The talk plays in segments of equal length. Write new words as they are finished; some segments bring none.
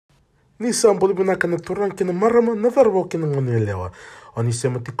Ni samboli bunaka na turan kina marama na varwa kina ngonelewa. Oni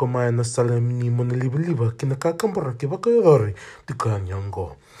sema tiko mai na salami mona liba kina kakambara ki baka yodori tika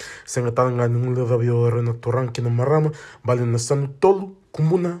nyango. Senga tanga nungule rabiora na turan kina marama bali na sanu tolu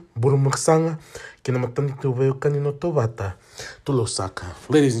kumuna buru maksanga kina matani tuweo kanino tovata tulosaka.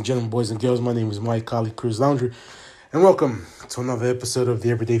 Ladies and gentlemen, boys and girls, my name is Mike Kali Cruz Laundry, and welcome to another episode of the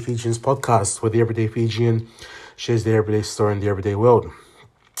Everyday Fijians podcast, where the Everyday Fijian shares the everyday story in the everyday world.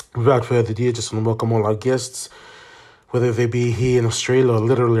 Without further ado, just want to welcome all our guests, whether they be here in Australia or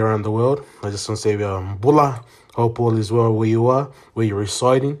literally around the world. I just want to say, Bula, hope all is well where you are, where you're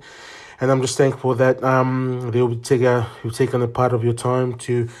residing. And I'm just thankful that you've taken a part of your time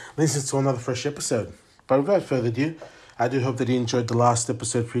to listen to another fresh episode. But without further ado, I do hope that you enjoyed the last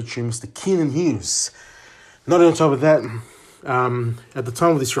episode featuring Mr. Keenan Hughes. Not on top of that, at the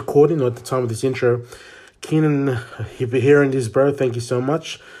time of this recording, or at the time of this intro, Keenan, if you're hearing this, bro, thank you so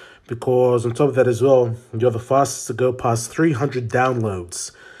much. Because on top of that as well, you're the fastest to go past 300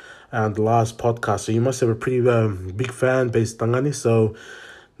 downloads on the last podcast. So you must have a pretty big fan base, Tangani. So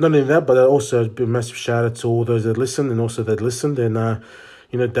not only that, but also a massive shout out to all those that listened and also that listened and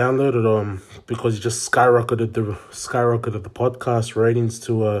downloaded because you just skyrocketed the podcast ratings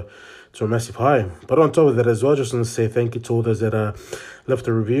to a massive high. But on top of that as well, just want to say thank you to all those that left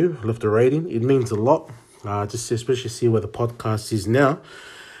a review, left a rating. It means a lot. Just especially see where the podcast is now.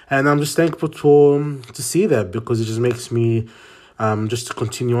 And I'm just thankful to see that, because it just makes me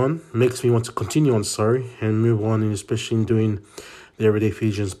makes me want to continue on, and move on, and especially in doing the Everyday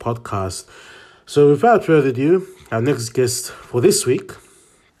Fijians podcast. So without further ado, our next guest for this week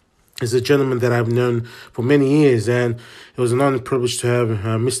is a gentleman that I've known for many years, and it was an honor and privilege to have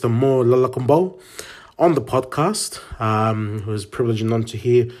Mr. Mo Lalakombo on the podcast. It was a privilege and honor to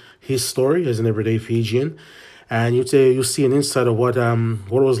hear his story as an everyday Fijian. And you'll see an insight of what it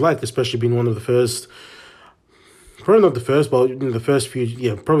was like, especially being one of the first, probably not the first, but the first few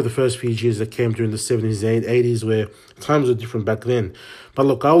years that came during the 70s and 80s, where times were different back then. But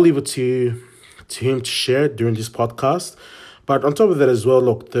look, I'll leave it to him to share during this podcast. But on top of that as well,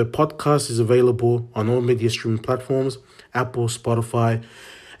 look, the podcast is available on all media streaming platforms, Apple, Spotify,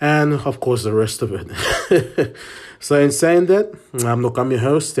 and of course the rest of it. So in saying that, I'm your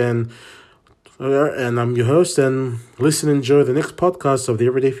host, and listen and enjoy the next podcast of the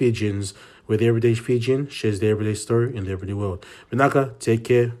Everyday Fijians, where the Everyday Fijian shares the everyday story in the everyday world. Binaka, take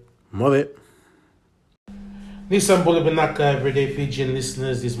care. Move. Nissan Bula Binaka, Everyday Fijian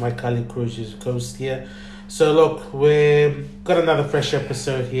listeners. This is my Kali Cruz Coast here. So look, we've got another fresh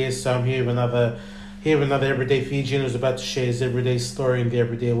episode here. So I'm here with another Everyday Fijian who's about to share his everyday story in the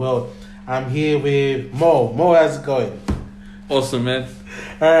everyday world. I'm here with Mo. Mo, how's it going? Awesome, man.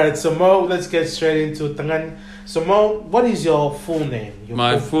 All right, so Mo, let's get straight into it. So Mo, what is your full name?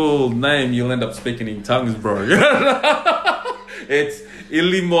 My full name, you'll end up speaking in tongues, bro. It's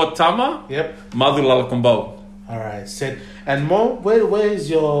Ilimotama. Yep. Madu Lalakombo. All right, said. And Mo, where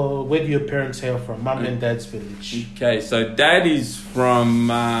do your parents hail from? Mum and Dad's village. Okay, so Dad is from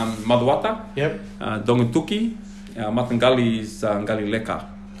Maduwata. Yep. Dongutuki. Matangali is Ngali Leka.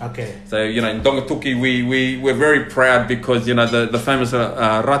 Okay. So, in Dongutuki, we're very proud because, the famous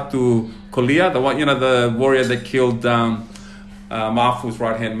Ratu Kolia, the one, the warrior that killed Mafu's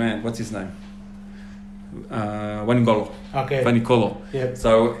right-hand man. What's his name? Waningolo. Okay. Vanikolo. Yep.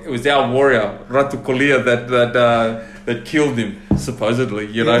 So it was our warrior, Ratu Kolia, that killed him, supposedly,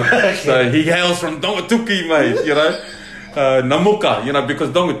 Okay. So he hails from Dongutuki, mate, Namuka,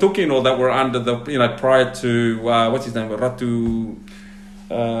 because Dongutuki and all that were under the, prior to, what's his name, Ratu...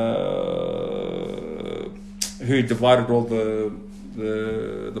 who divided all the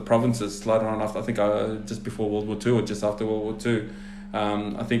provinces later on after, I think just before World War II or just after World War II.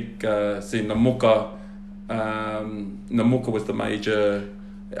 I think Namuka was the major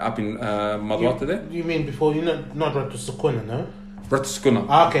up in Maduwata there. You mean before, not Ratu Sukuna, no? Ratu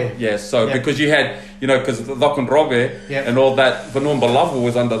Sukuna. Okay. Yeah, so because you had, because Lokon Robe and all that, Vanua Balavu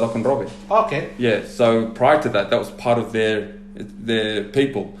was under Lokon Robe. Okay. Yeah, so prior to that was part of their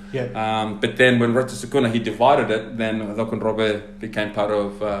people. Yeah. But then when Ratu Sukuna, he divided it, then Lokon Robe became part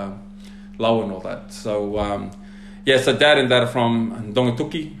of Lau and all that. So, so Dad and Dad are from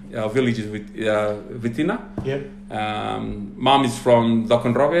Dongutuki. Our village is with Vitina. Yep. Mom is from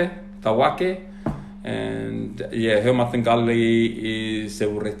Lokon Robe, Tawake. And her Matangali is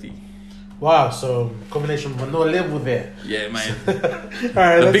Seureti. Wow, so combination of no level there. Yeah, man. All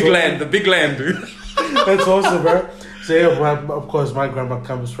right, the big land, dude. That's awesome, bro. So of course, my grandma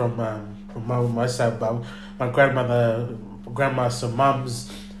comes from my side, but my grandma, so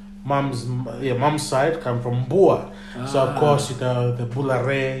mom's mum's side come from Bua. So of course, you know, the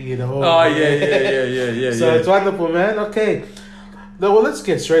Bulare, you know. Oh, yeah. So it's wonderful, man. Okay. No, well, let's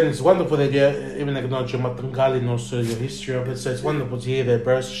get straight. It's wonderful that you even acknowledge your Matangali and also your history of it. So it's wonderful to hear that,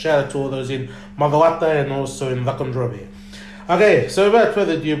 bro. So shout out to all those in Magawata and also in Vakondrobe. Okay, so without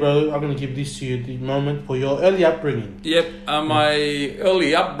further ado, bro, I'm going to give this to you, the moment for your early upbringing. Yep, my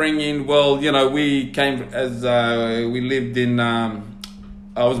early upbringing, well, you know, we came as, we lived in, I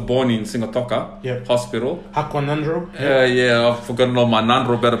was born in Singotoka Hospital. Hakwa Nandro? Yeah, I've forgotten all my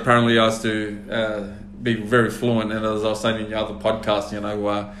Nandro, but apparently I used to be very fluent. And as I was saying in the other podcast, you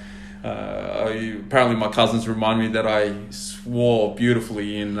know, apparently my cousins remind me that I swore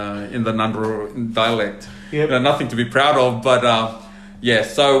beautifully in the Nandro dialect. Yep. You know, nothing to be proud of, but yeah.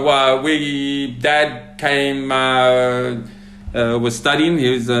 So Dad came, was studying. He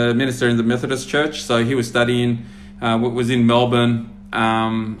was a minister in the Methodist Church, so he was studying. Was in Melbourne,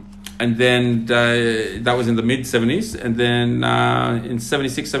 and then that was in the mid '70s. And then in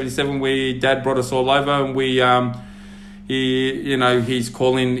 '76, '77, Dad brought us all over, and he's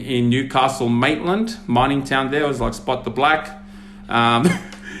calling in Newcastle, Maitland, mining town there. It was like Spot the Black.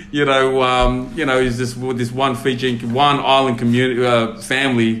 Is this one Fijian, one island community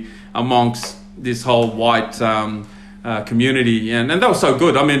family amongst this whole white community, and that was so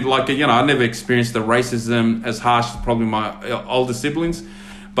good. I mean, like, you know, I never experienced the racism as harsh as probably my older siblings,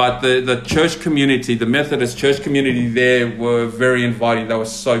 but the church community, the Methodist church community there were very inviting. They were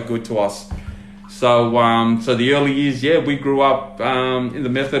so good to us. So the early years, we grew up in the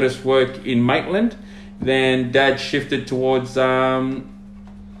Methodist work in Maitland. Then Dad shifted towards.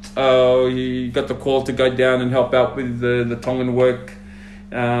 He got the call to go down and help out with the Tongan work.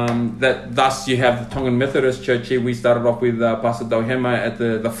 Thus you have the Tongan Methodist Church here. We started off with Pastor Dohema at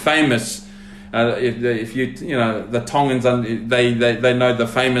the famous. If you know the Tongans, they know the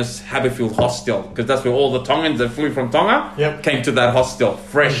famous Haberfield Hostel, because that's where all the Tongans that flew from Tonga came to that hostel,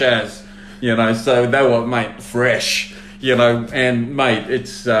 fresh as, you know. So they were, mate, fresh, you know, and mate,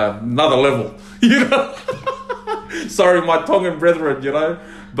 it's another level, you know. Sorry, my Tongan brethren, you know.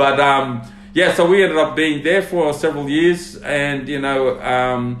 But so we ended up being there for several years, and you know,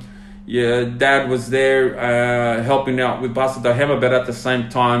 Dad was there helping out with Pastor Dohema, but at the same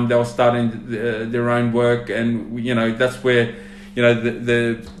time they were starting their own work, and you know, that's where, you know,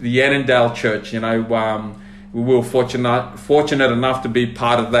 the Annandale Church, you know, we were fortunate enough to be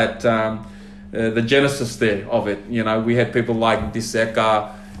part of that, the genesis there of it. You know, we had people like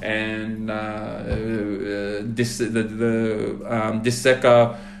Diseka and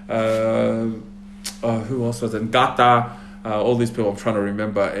Diseka, who else was it? Gata, all these people I'm trying to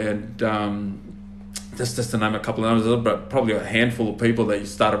remember, and just to name a couple of names, but probably a handful of people that you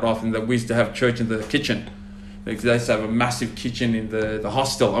started off, and that we used to have church in the kitchen. They used to have a massive kitchen in the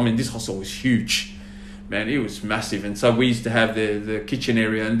hostel. I mean, this hostel was huge, man. It was massive, and so we used to have the kitchen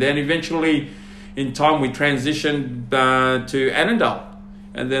area, and then eventually, in time, we transitioned to Annandale.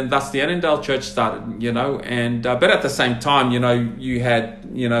 And then thus the Annandale Church started, you know, and but at the same time, you know, you had,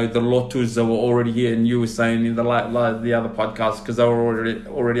 you know, the Lotus that were already here, and you were saying in the other podcast, because they were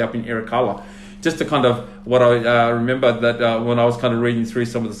already up in Irikala. Just to kind of what I remember that when I was kind of reading through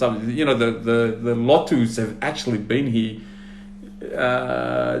some of the stuff, you know, the Lotus have actually been here.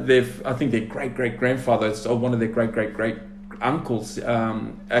 I think their great grandfathers, or one of their great uncles,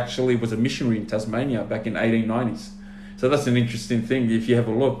 actually was a missionary in Tasmania back in 1890s. So that's an interesting thing. If you have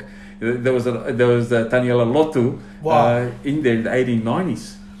a look, there was Taniela Lotu in there in the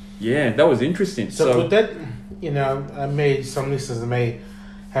 1890s. Yeah, that was interesting. So could that, you know, some listeners may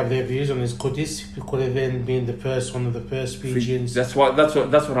have their views on this. Could have then been one of the first Fijians? That's what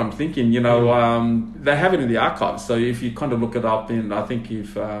I'm thinking. You know, they have it in the archives. So if you kind of look it up, and I think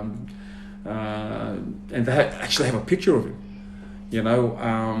if and they actually have a picture of him. You know.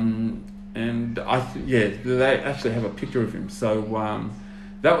 And they actually have a picture of him. So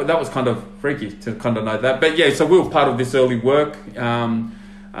that was kind of freaky to kind of know that. But yeah, so we were part of this early work. You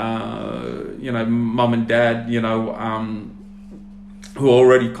know, Mum and Dad, you know, who are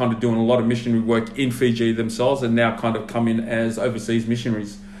already kind of doing a lot of missionary work in Fiji themselves, and now kind of come in as overseas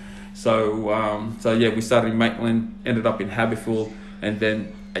missionaries. So we started in Maitland, ended up in Haberfield, and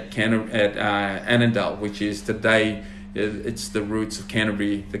then at Annandale, which is today. It's the roots of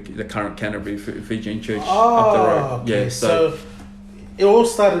Canterbury, the current Canterbury Fijian Church up the road. Okay. Yeah, so it all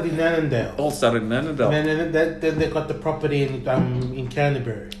started in Annandale. And then they got the property in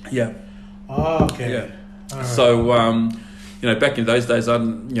Canterbury. Yeah. Oh, okay. Yeah. Right. So you know, back in those days, you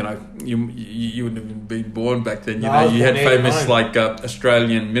know, you wouldn't have been born back then. You know, you had famous like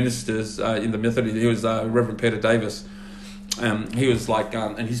Australian ministers in the Methodist. He was Reverend Peter Davis. he was like,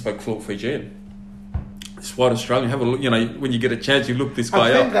 and he spoke fluent Fijian. It's white Australian. Have a look. When you get a chance, you look this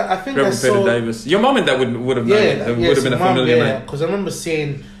guy up. I think Reverend Peter Davis. Your mum and dad would have known. It would have been a familiar name. Because I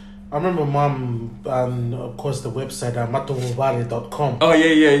remember mum, of course, the website matuvuvale.com. Oh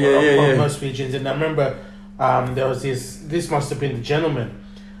yeah. Most Fijians, and I remember there was this must have been the gentleman,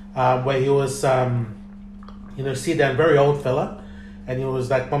 where he was, see that very old fella, and he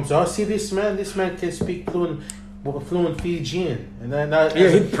was like, mum said, "Oh, see this man can speak fluent Fijian," and then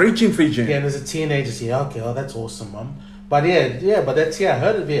he'd preach in Fijian. Yeah, and as a teenager, okay, that's awesome, mum. But but that's I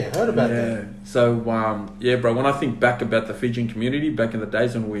heard about that. So bro, when I think back about the Fijian community back in the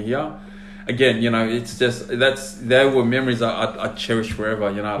days when we were here, again, it's just there were memories I cherish forever.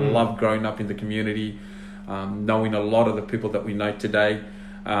 I love growing up in the community, knowing a lot of the people that we know today.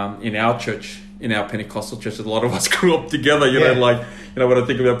 In our church, in our Pentecostal church, a lot of us grew up together. When I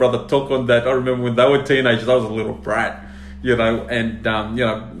think about Brother Tokon, that I remember when they were teenagers, I was a little brat, and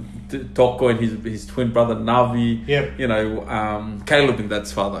Toko and his twin brother Navi, Caleb and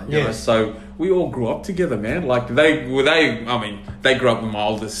dad's father, you know. So we all grew up together, man. Like they grew up with my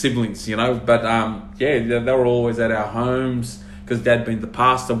older siblings, but they were always at our homes. Because Dad being the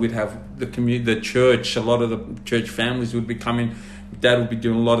pastor, we'd have the church. A lot of the church families would be coming. Dad would be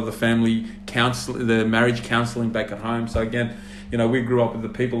doing a lot of the family the marriage counselling back at home. So again, we grew up with the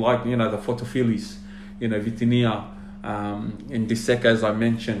people like, the Fotofilis, Vitinia, in Diseka, as I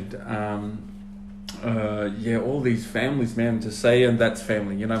mentioned. All these families, man, to say, and that's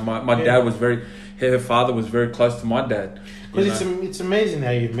family. My dad was her father was very close to my dad. Because it's amazing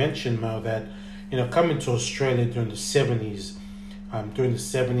how you mentioned, Mo, that, coming to Australia during the 70s,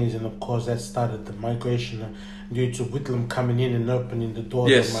 and of course that started the migration due to Whitlam coming in and opening the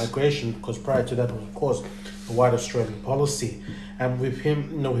doors of migration, because prior to that was, of course, the white Australian policy. And with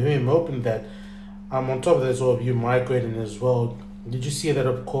him opening that, on top of that as well, you migrating as well, did you see that,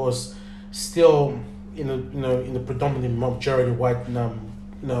 of course, still in the predominantly majority white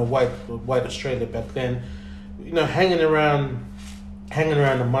white Australia back then, hanging around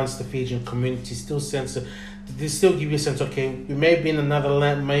amongst the Fijian community, they still give you a sense, okay, we may be in another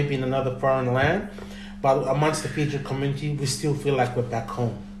land, maybe in another foreign land, but amongst the Fijian community, we still feel like we're back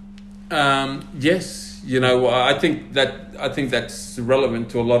home. Yes, I think that's relevant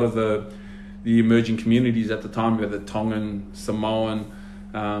to a lot of the emerging communities at the time, where the Tongan, Samoan,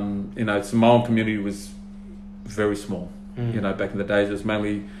 Samoan community was very small. Back in the days, it was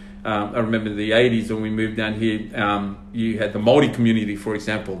mainly. I remember in the 80s when we moved down here, you had the Māori community, for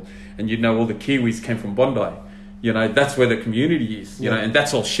example, and all the Kiwis came from Bondi. That's where the community is, and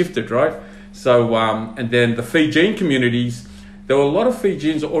that's all shifted, right? So, and then the Fijian communities, there were a lot of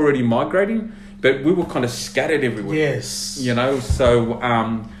Fijians already migrating, but we were kind of scattered everywhere. Yes. So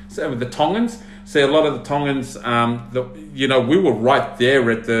with the Tongans, a lot of the Tongans, we were right there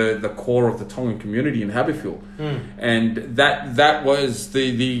at the core of the Tongan community in Haberfield, and that was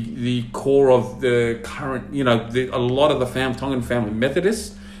the core of the current. A lot of the Tongan family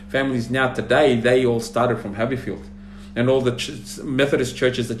Methodist families now today, they all started from Haberfield, and all the Methodist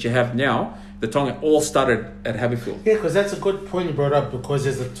churches that you have now, the Tongan, all started at Haberfield. Yeah, because that's a good point you brought up, because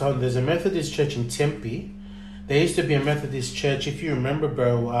there's a Methodist church in Tempe. There used to be a Methodist church, if you remember,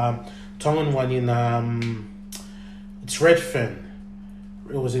 bro. Tongan one in it's Redfern.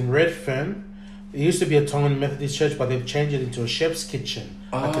 It was in Redfern. It used to be a Tongan Methodist church, but they've changed it into a chef's kitchen,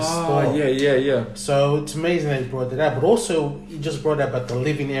 like a store. Yeah. So it's amazing that you brought that up. But also, you just brought up about the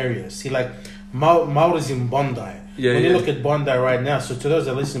living areas. See, like Maori's in Bondi. When you look at Bondi right now, so to those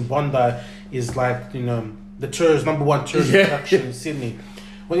that listen, Bondi is like the number one tourist attraction in Sydney.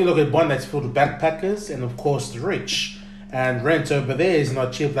 When you look at Bondi, it's filled with backpackers and of course the rich. And rent over there is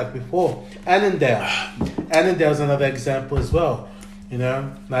not cheap like before. Annandale's another example as well.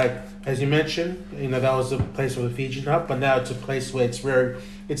 Like as you mentioned, that was a place for the Fijian hub, but now it's a place where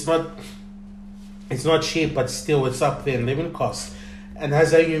it's not cheap, but still it's up there in living costs. And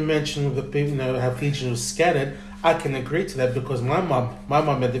as you mentioned, the people, how Fijian was scattered, I can agree to that, because my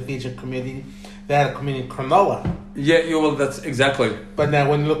mom had the Fijian community. They had a community in Cronulla. Yeah, well, that's exactly. But now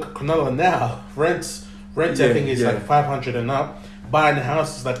when you look at Cronulla now, rent I think is like 500 and up. Buying a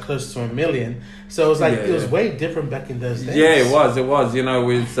house is like close to $1 million. So it was like it was way different back in those days. Yeah, it was.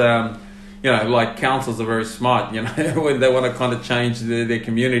 With like councils are very smart. When they want to kind of change their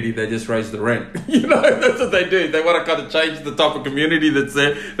community, they just raise the rent. That's what they do. They want to kind of change the type of community that's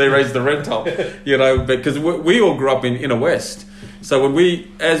there. They raise the rent up. Because we all grew up in Inner West. So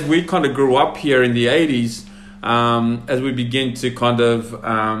as we kind of grew up here in the 80s, as we begin to kind of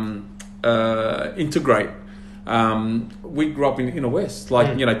integrate. We grew up in Inner West,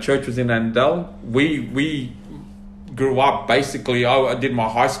 church was in Annandale. grew up basically. I did my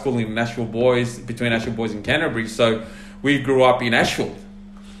high school in Asheville Boys, between Asheville Boys and Canterbury. So we grew up in Asheville,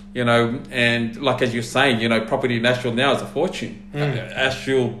 you know, and like as you're saying, you know, property in Asheville now is a fortune.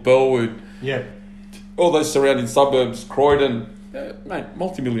 Asheville, Burwood, Yeah. all those surrounding suburbs, Croydon, mate,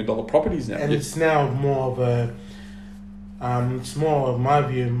 multi-million-dollar properties now. And it's now more of a, it's more of my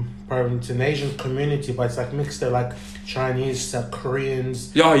view, probably it's an Asian community, but it's like mixed of like Chinese,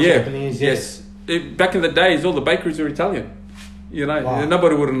 Koreans, Oh yeah, Japanese. yes. Back in the days, all the bakeries were Italian. You know, Wow.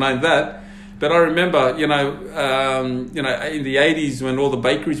 nobody would have known that. But I remember, you know, in the 80s when all the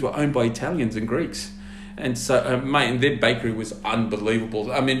bakeries were owned by Italians and Greeks. And so, mate, and their bakery was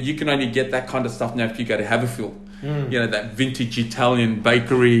unbelievable. I mean, you can only get that kind of stuff now if you go to Haverfield. You know, that vintage Italian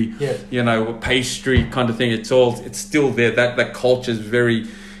bakery, Yeah. you know, pastry kind of thing. It's still there. That culture is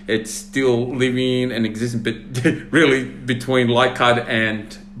it's still living and existing, but really between Leichhardt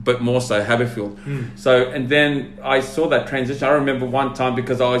but more so Haberfield. So, and then I saw that transition. I remember one time,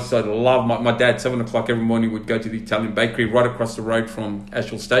 because I used to love my dad, 7 o'clock every morning would go to the Italian bakery right across the road from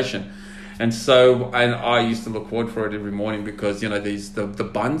Asheville Station. And I used to look forward for it every morning because, you know, the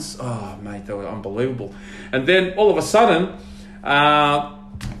buns, oh mate, they were unbelievable. And then all of a sudden,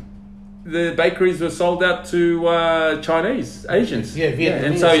 the bakeries were sold out to Chinese, Asians. Yeah, Vietnamese.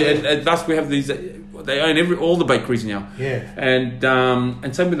 And so, and thus we have these, they own all the bakeries now. Yeah. And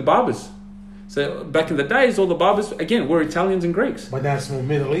same with the barbers. So back in the days, all the barbers, again, were Italians and Greeks. But now it's more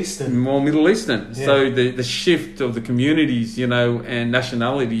Middle Eastern. More Middle Eastern. Yeah. So the shift of the communities, you know, and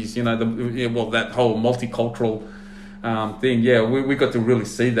nationalities, you know, that whole multicultural thing. Yeah, we got to really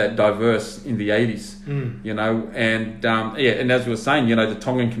see that diverse in the 80s, you know, and and as we were saying, you know, the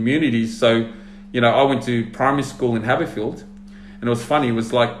Tongan communities. So, you know, I went to primary school in Haberfield, and it was funny. It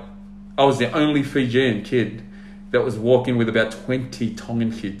was like I was the only Fijian kid that was walking with about 20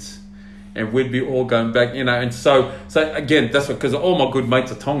 Tongan kids. And we'd be all going back, you know, and so again, that's what, because all my good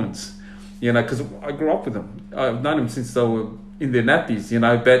mates are Tongans, you know, because I grew up with them. I've known them since they were in their nappies, you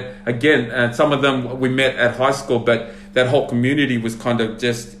know, but again, some of them we met at high school, but that whole community was kind of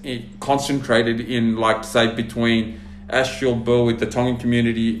just concentrated in, like, say, between Asheville, Burwood, the Tongan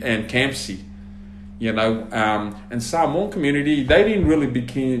community, and Campsie, you know, and Samoan community, they didn't really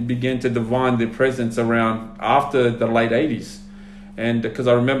begin to divine their presence around after the late 80s. And because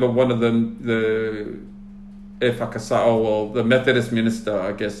I remember one of the Methodist minister,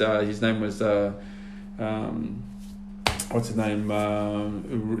 I guess his name was, what's his name?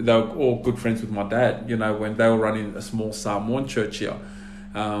 They were all good friends with my dad, you know, when they were running a small Samoan church here.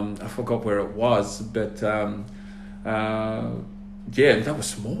 I forgot where it was, but yeah, that was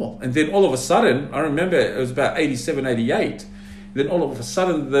small. And then all of a sudden, I remember it was about 87, 88. Then all of a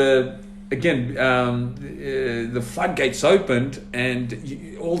sudden, the floodgates opened,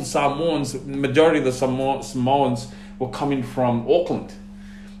 and all the Samoans, majority of the Samoans were coming from Auckland.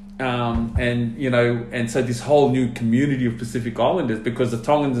 And, you know, and so this whole new community of Pacific Islanders, because the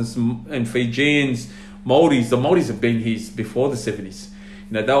Tongans and Fijians, the Māoris have been here before the 70s.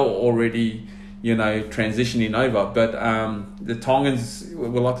 You know, they were already, you know, transitioning over. But the Tongans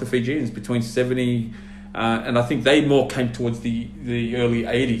were like the Fijians between 70, and I think they more came towards the early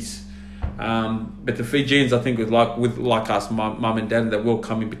 80s. But the Fijians, I think, like us, my mum and dad, that will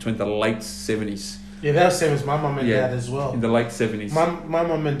come in between the late 70s. Yeah, that's the same as my mum and dad as well. In the late 70s. My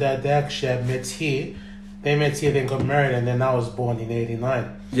mum and dad, they actually had met here. They met here, then got married, and then I was born in 89.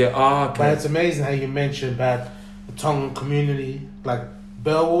 Yeah, okay. But it's amazing how you mentioned about the Tongan community, like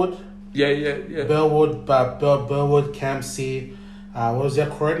Burwood. Yeah. Burwood, Burwood, Campsie. What was that?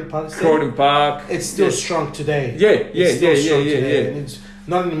 Croydon Park? Croydon Park. It's still strong today. Yeah. And it's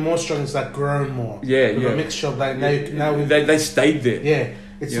not any more strong. It's like grown more. Yeah. A mixture of like now they stayed there. Yeah,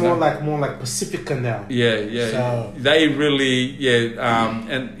 it's more like Pacifica now. Yeah. So, they really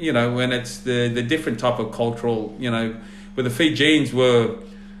and you know, when it's the different type of cultural, you know, where the Fijians were.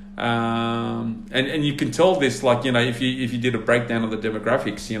 And you can tell this, like, you know, if you did a breakdown of the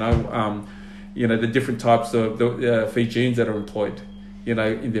demographics, you know, the different types of the Fijians that are employed, you know,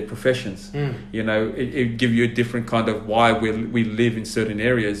 in their professions, you know, it give you a different kind of why we live in certain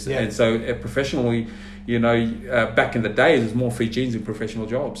areas. Yeah. And so professionally, you know, back in the days, there's more Fijians in professional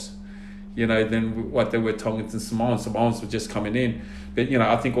jobs, you know, than what there were Tongans and Samoans. Samoans were just coming in. But, you know,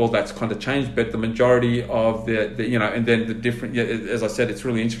 I think all that's kind of changed. But the majority of the you know, and then the different, as I said, it's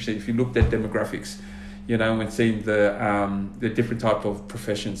really interesting. If you looked at demographics, you know, and seeing the different type of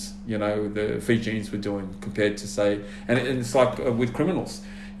professions, you know, the Fijians were doing compared to, say, and it's like with criminals,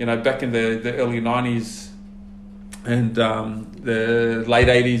 you know, back in the early 90s and the late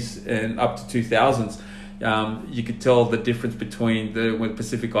 80s and up to 2000s, you could tell the difference between the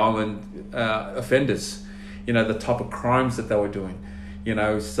Pacific Island offenders you know, the type of crimes that they were doing. You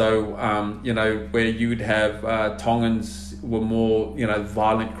know, so, you know, where you would have Tongans were more, you know,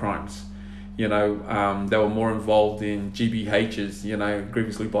 violent crimes. You know, they were more involved in GBHs, you know,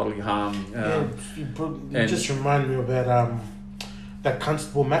 grievously bodily harm. You just remind me about that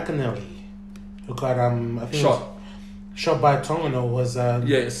Constable McAnally who got, I think, shot by a Tongan, or was...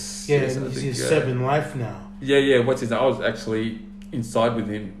 yes. Yeah, yes, he's serving life now. Yeah, what's his name? I was actually inside with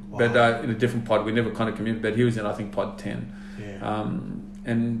him, but in a different pod. We never kind of committed, but he was in, I think, pod 10. Yeah.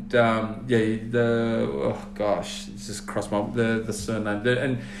 It's just crossed my the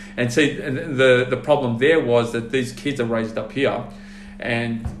surname and see, and the problem there was that these kids are raised up here,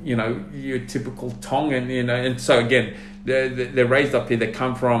 and you know, your typical Tongan, you know, and so again they're raised up here. They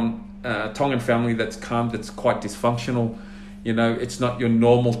come from a Tongan family that's quite dysfunctional. You know, it's not your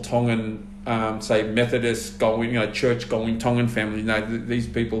normal Tongan, say Methodist going, you know, church going Tongan family. No, these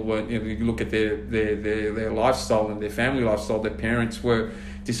people weren't. You know, you look at their lifestyle and their family lifestyle. Their parents were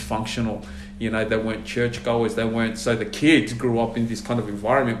dysfunctional. You know, they weren't church goers. They weren't. So the kids grew up in this kind of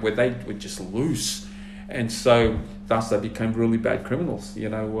environment where they were just loose, and so thus they became really bad criminals. You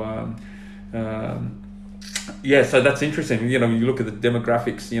know. Yeah, so that's interesting. You know, you look at the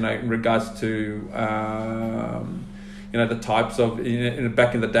demographics. You know, in regards to. You know, the types of,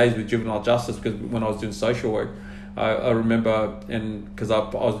 back in the days with juvenile justice, because when I was doing social work, I remember, and because I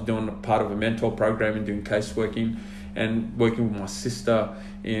was doing a part of a mentor program and doing caseworking and working with my sister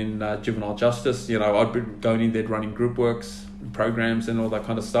in juvenile justice, you know, I'd be going in there running group works, programs and all that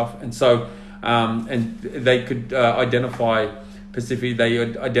kind of stuff. And so, and they could identified Pacific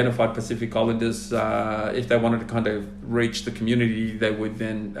Islanders, if they wanted to kind of reach the community, they would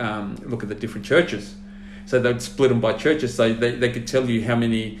then look at the different churches. So they'd split them by churches, so they could tell you how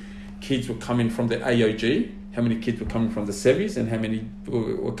many kids were coming from the AOG, how many kids were coming from the Sevis, and how many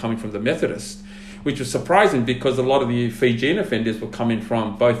were coming from the Methodist, which was surprising because a lot of the Fijian offenders were coming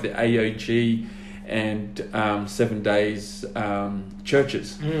from both the AOG and 7 Days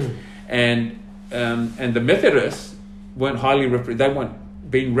churches. And the Methodists weren't they weren't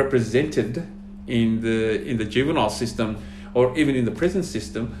being represented in the juvenile system or even in the prison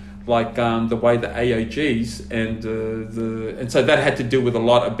system, like the way the AOGs and so that had to do with a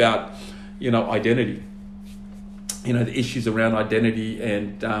lot about, you know, identity, you know, the issues around identity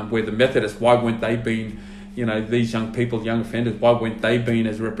and where the Methodists, why weren't they being, you know, these young people, young offenders, why weren't they being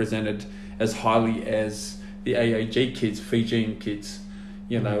as represented as highly as the AOG kids, Fijian kids,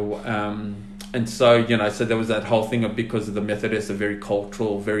 you know, and so, you know, so there was that whole thing of, because of the Methodists are very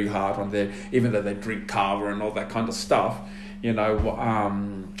cultural, very hard on their, even though they drink kava and all that kind of stuff, you know,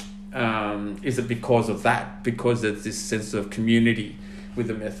 is it because of that? Because there's this sense of community with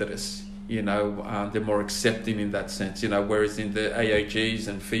the Methodists, you know, they're more accepting in that sense, you know, whereas in the AOGs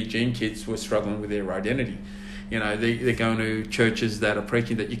and Fijian kids were struggling with their identity. You know, they're going to churches that are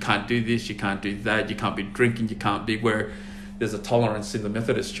preaching that you can't do this, you can't do that, you can't be drinking, you can't be, where there's a tolerance in the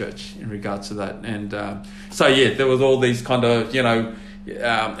Methodist church in regards to that. And so, yeah, there was all these kind of, you know,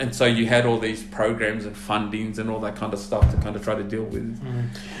 and so you had all these programs and fundings and all that kind of stuff to kind of try to deal with.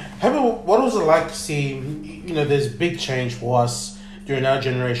 What was it like to see, you know, there's big change for us during our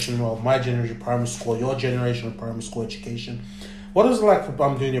generation, well, my generation of primary school, your generation of primary school education. What was it like for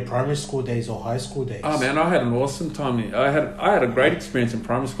doing your primary school days or high school days? Oh man, I had an awesome time. I had a great experience in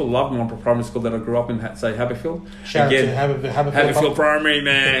primary school. Loved my primary school that I grew up in, say Haberfield. Shout out to Haberfield Primary,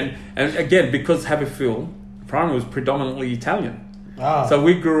 man. And again, because Haberfield Primary was predominantly Italian. So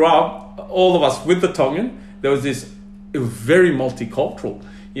we grew up, all of us with the Tongan. There was this, it was very multicultural.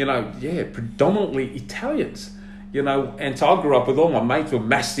 You know, yeah, predominantly Italians. You know, and so I grew up with all my mates with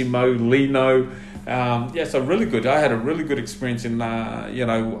Massimo, Lino. So really good. I had a really good experience in,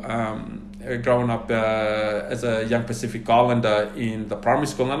 growing up as a young Pacific Islander in the primary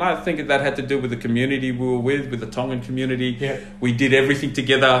school. And I think that had to do with the community we were with the Tongan community. Yeah. We did everything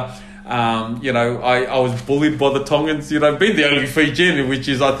together. You know, I was bullied by the Tongans, you know, being the only Fijian, which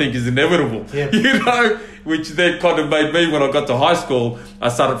is, I think, is inevitable. Yeah. You know, which then kind of made me, when I got to high school, I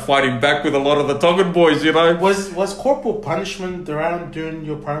started fighting back with a lot of the Tongan boys, you know. Was corporal punishment around during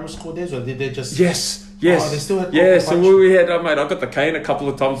your primary school days, or did they just... Yes. They still had punishment? So we had, mate, I got the cane a couple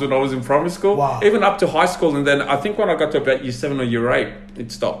of times when I was in primary school. Wow. Even up to high school, and then I think when I got to about year 7 or year 8,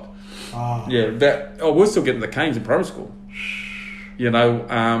 it stopped. Yeah, we're still getting the canes in primary school. You know,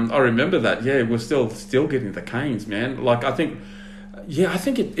 I remember that. Yeah, we're still getting the canes, man. Like, I think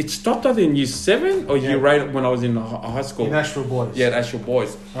it stopped either in year 7 or year 8 when I was in high school. In Asheville Boys. Yeah, at Asheville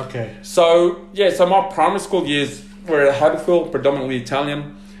Boys. Okay. So, yeah, so my primary school years were at Haberfield, predominantly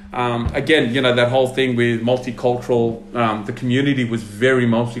Italian. again, that whole thing with multicultural, the community was very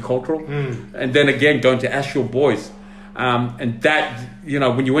multicultural. And then again, going to Asheville Boys. And that,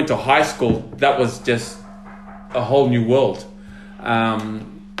 when you went to high school, that was just a whole new world.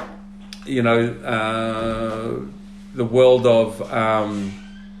 The world of,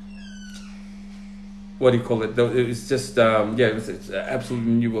 what do you call it? It was just, it's an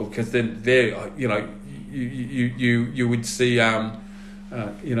absolutely new world, because then there, you would see,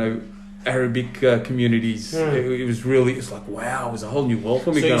 Arabic communities. It was really, it's like, wow, it was a whole new world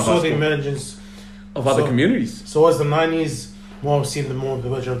for me. So going you to high saw the school. emergence Of other communities. So was the 90s more seen the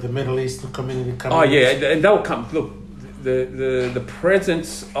version of the Middle Eastern community coming? Oh yeah, and that will come. Look, the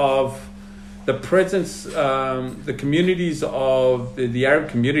presence, the communities of the Arab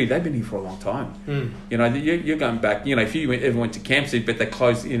community, they've been here for a long time. You're going back. If you ever went to Campsie, but they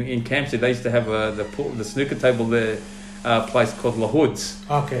closed in Campsie, they used to have the snooker table there. Place called Lahoud's.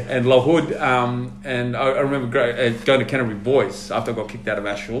 Okay. And Lahoud, and I remember going to Canterbury Boys after I got kicked out of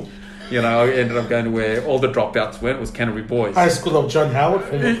Asheville. I ended up going to where all the dropouts went, was Canterbury Boys. High school of John Howard.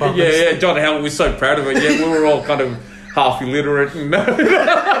 Yeah, John Howard was so proud of it. Yeah, we were all kind of half illiterate, and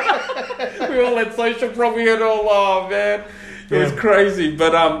we all had social problem and all. Oh man, it was crazy.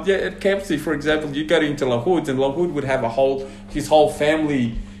 But at Campsie, for example, you go into Lahoud's, and Lahoud would have his whole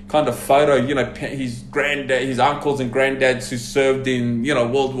family kind of photo, his granddad, his uncles and granddads who served in,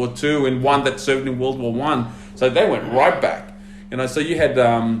 World War II, and one that served in World War I. So they went right back, so you had,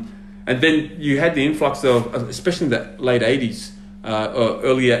 and then you had the influx of, especially in the late 80s, or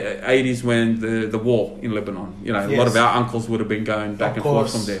early 80s, when the war in Lebanon, a lot of our uncles would have been going back and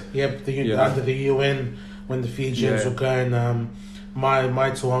forth from there. Yep, under the UN, when the Fijians were going,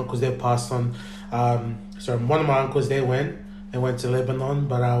 my two uncles, they passed on, one of my uncles, they went to Lebanon,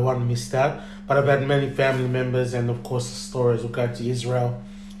 but one missed out. But I've had many family members, and of course the stories will go to Israel,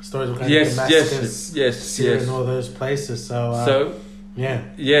 stories will go to Damascus, Syria, and all those places. So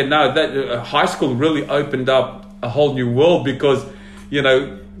that high school really opened up a whole new world, because,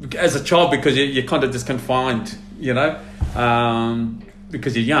 as a child, because you're kind of just confined,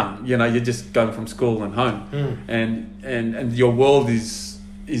 because you're young, you're just going from school and home, and your world is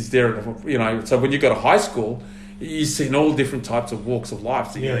there, So when you go to high school, you see in all different types of walks of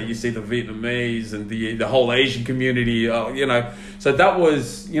life. So, you see the Vietnamese and the whole Asian community, So that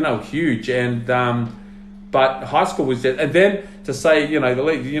was, huge. And but high school was just, and then to say,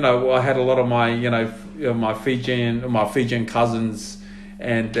 I had a lot of my, my Fijian cousins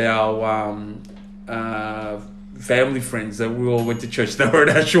and our family friends that we all went to church. They were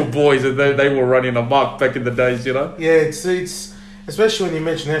at Asheville Boys, and they were running amok back in the days, Yeah, it's especially when you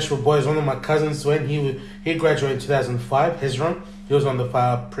mention Asheville Boys. One of my cousins, when he graduated in 2005, Hezron, he was on the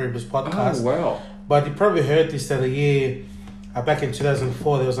previous podcast. Oh, wow. But you probably heard this, that a year back in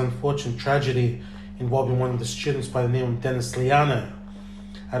 2004, there was an unfortunate tragedy involving one of the students by the name of Dennis Liano.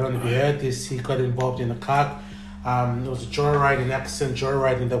 I don't know if you heard this. He got involved in a car. It was a joyriding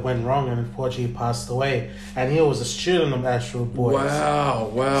that went wrong, and unfortunately he passed away. And he was a student of Asheville Boys.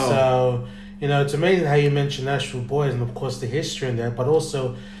 Wow. So, it's amazing how you mention Asheville Boys, and of course the history in there, but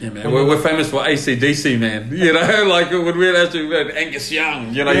also... Yeah, man, we're famous for AC/DC, man. Like when we had Angus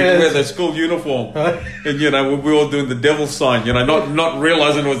Young, you wear the school uniform. And, we were all doing the devil's sign, not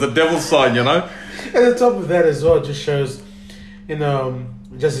realizing it was the devil's sign, And on top of that as well, it just shows,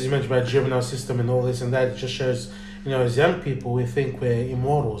 just as you mentioned about juvenile system and all this and that, it just shows, as young people, we think we're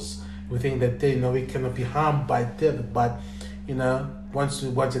immortals. We think that we cannot be harmed by death, but, once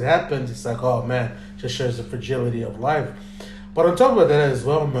it happens, it's like, oh man, just shows the fragility of life. But on top of that as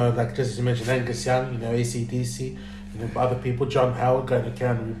well, like just as you mentioned, Angus Young, AC/DC, other people, John Howard, going to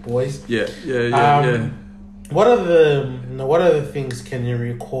Canterbury Boys. Yeah. What are the things can you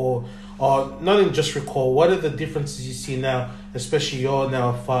recall, or not even just recall? What are the differences you see now, especially you're now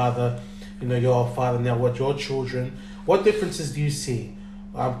a father, you're a father now, what your children? What differences do you see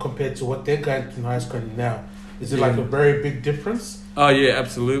compared to what they're going to in high school now? Is it like a very big difference? Oh yeah,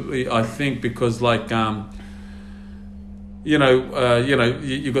 absolutely. I think because you've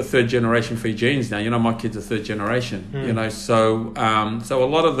got third generation Fijians now. My kids are third generation. So a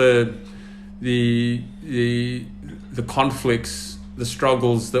lot of the conflicts, the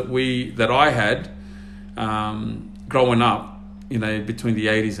struggles that I had growing up, between the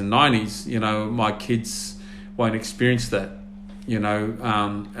 80s and 90s, my kids won't experience that.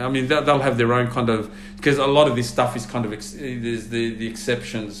 They'll have their own kind of, because a lot of this stuff is kind of there's the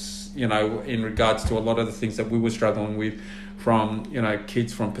exceptions, in regards to a lot of the things that we were struggling with from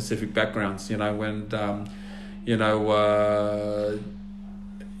kids from Pacific backgrounds,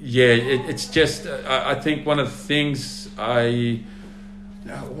 it's just I think one of the things I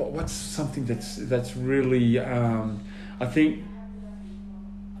what's something that's really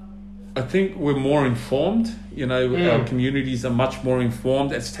I think we're more informed. You know, our communities are much more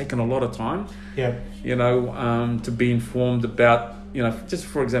informed. It's taken a lot of time. Yeah. You know, to be informed about, you know, just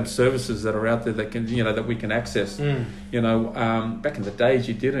for example, services that are out there that can, you know, that we can access. You know, back in the days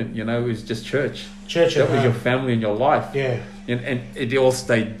you didn't. You know, it was just church. That was your family and your life. Yeah. And it all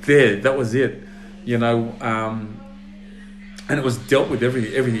stayed there. That was it. You know, and it was dealt with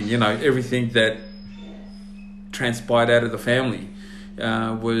everything. You know, everything that transpired out of the family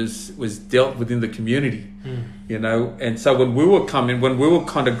was dealt within the community. You know, and so when we were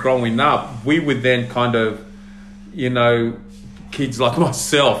kind of growing up, we would then kind of, you know, kids like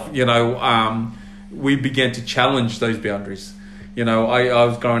myself, you know, we began to challenge those boundaries. You know, I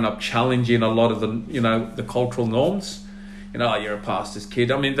was growing up challenging a lot of the, you know, the cultural norms. You know, you're a pastor's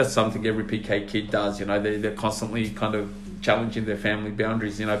kid. I mean, that's something every PK kid does. You know, they're constantly kind of challenging their family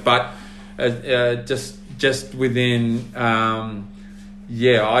boundaries. You know, but just within, I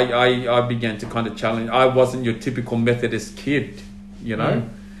began to kind of challenge. I wasn't your typical Methodist kid. You know,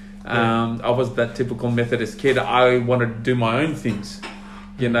 I was that typical Methodist kid. I wanted to do my own things.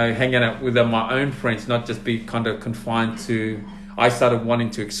 You know, hanging out with my own friends, not just be kind of confined to. I started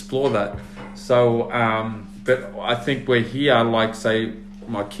wanting to explore that. So. But I think we're here, like, say,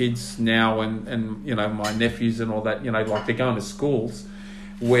 my kids now and you know, my nephews and all that, you know, like they're going to schools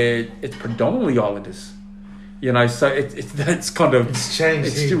where it's predominantly Islanders. You know, so that's kind of... It's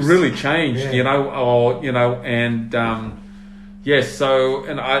changed. It's really changed, you know, or, you know, and... so,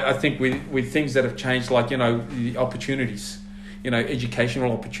 and I think with things that have changed, like, you know, the opportunities, you know,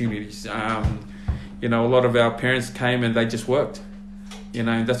 educational opportunities. You know, a lot of our parents came and they just worked. You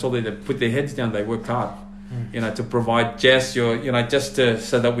know, that's all they put their heads down, they worked hard. You know, to provide just so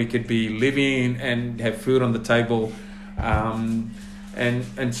that we could be living and have food on the table, and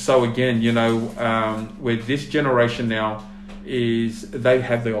so again, you know, where this generation now is, they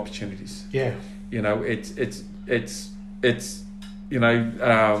have the opportunities. Yeah. You know, it's you know,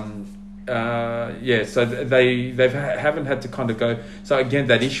 so they haven't had to kind of go. So again,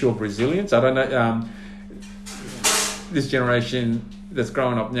 that issue of resilience. I don't know. This generation that's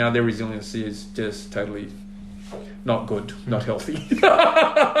growing up now, their resiliency is just totally not good, not healthy.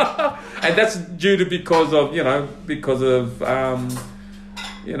 And that's due to because of you know,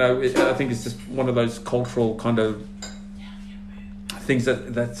 I think it's just one of those cultural kind of things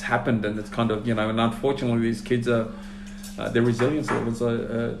that's happened, and it's kind of, you know, and unfortunately these kids are, their resilience levels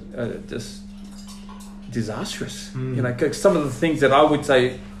are just disastrous. You know, 'cause some of the things that I would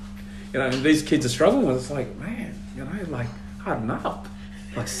say, you know, these kids are struggling with, it's like, man, you know, like, harden up.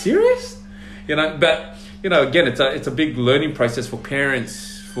 Like, serious? You know, but, you know, again, it's a big learning process for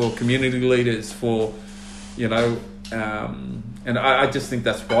parents, for community leaders, for, you know, and I just think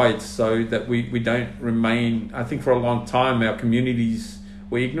that's why it's so that we don't remain. I think for a long time our communities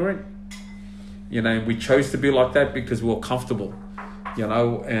were ignorant. You know, we chose to be like that because we were comfortable. You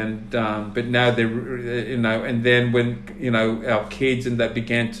know, and but now they're, you know, and then when, you know, our kids and that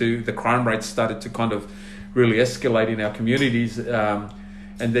began to, the crime rates started to kind of really escalate in our communities,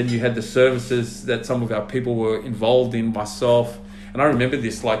 and then you had the services that some of our people were involved in, myself, and I remember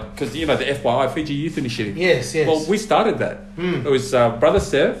this, like, because, you know, the FYI, Fiji Youth Initiative. Yes. Well, we started that. It was Brother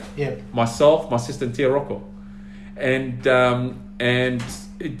Sev, myself, my sister Tia Rocco, and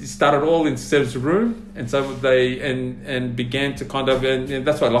it started all in Sev's room, and so they and began to kind of, and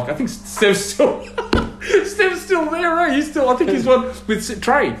that's why, like, I think Sev's still there, right? He's still, I think he's one with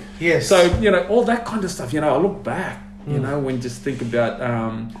Trey. Yes. So, you know, all that kind of stuff. You know, I look back, you know, when just think about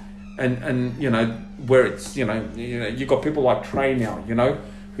and you know, where it's, you know, you got people like Trey now, you know,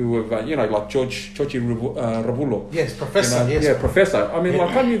 who have, you know, like Georgie Ravulo. Yes, Professor. You know, yes. Yeah, Professor. I mean,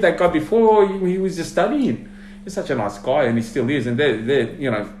 like, I knew that guy before he was just studying. He's such a nice guy, and he still is. And they're,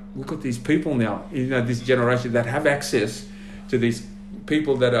 you know, look at these people now, you know, this generation that have access to these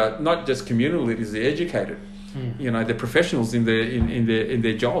people that are not just community leaders, they're educated. You know, they're professionals in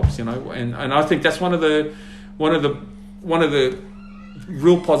their jobs. You know, and I think that's one of the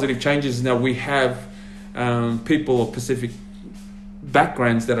real positive changes. Now we have people of Pacific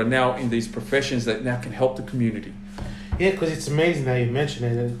backgrounds that are now in these professions that now can help the community. Yeah, because it's amazing how you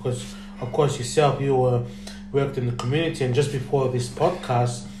mentioned it. Because of course yourself, you worked in the community, and just before this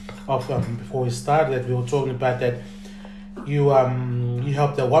podcast, before we started, we were talking about that you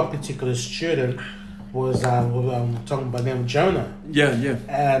helped that one particular student was talking about name Jonah. Yeah.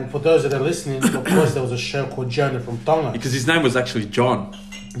 And for those that are listening, of course, there was a show called Jonah from Tonga. Because his name was actually John.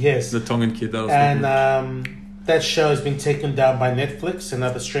 Yes. The Tongan kid. That show has been taken down by Netflix and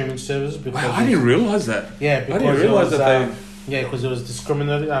other streaming services. Because wow, I didn't realise that. Yeah, because I didn't realise that Yeah, because it was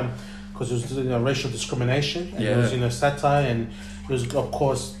discriminated. Because it was racial discrimination, and it Yeah. was satire, and it was, of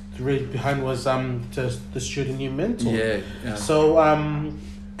course, the reason behind was the student you mentored. Yeah. So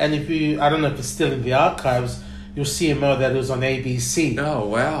and if you, I don't know if it's still in the archives, you'll see that it was on ABC.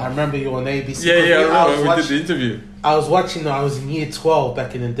 Oh, I wow. remember you on ABC. Yeah, I remember we watching, did the interview. I was watching. I was in year 12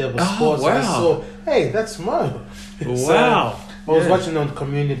 back in Endeavour Oh, Sports. And I wow. saw, hey, that's Mo. So, Wow. I was Yeah. watching on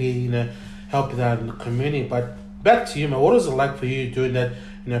community, helping out in the community. But back to you, man. What was it like for you doing that,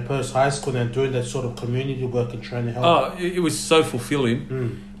 post high school and doing that sort of community work and trying to help? Oh, it was so fulfilling.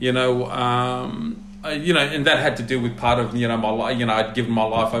 And that had to do with part of my life. I'd given my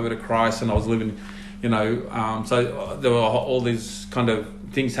life over to Christ, and I was living, so there were all these kind of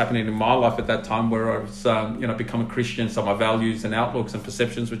things happening in my life at that time where I was, become a Christian. So my values and outlooks and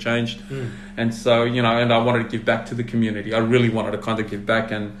perceptions were changed, and so and I wanted to give back to the community. I really wanted to kind of give back,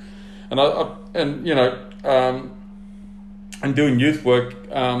 and doing youth work.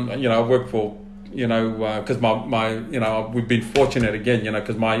 I work for. Because we've been fortunate again.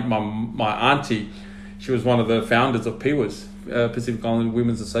 Because my auntie, she was one of the founders of PIWAS, Pacific Island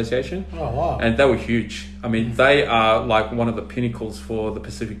Women's Association. Oh, wow. And they were huge. I mean, they are like one of the pinnacles for the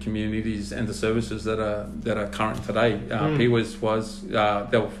Pacific communities and the services that are current today. PIWAS was,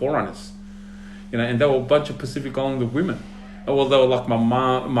 they were forerunners, and they were a bunch of Pacific Islander women. Well, they were like my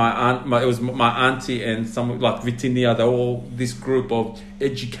mom, it was my auntie and some like Vitinia. They were all this group of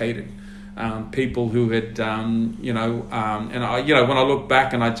educated people who had, and I, when I look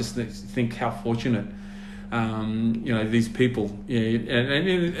back and I just think how fortunate, these people, so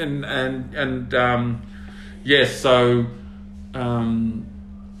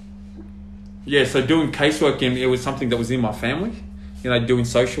doing casework, it was something that was in my family, doing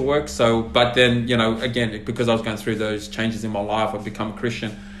social work. So, but then, again, because I was going through those changes in my life, I've become a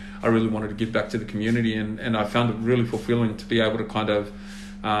Christian. I really wanted to give back to the community, and I found it really fulfilling to be able to kind of,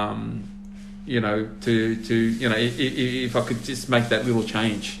 if I could just make that little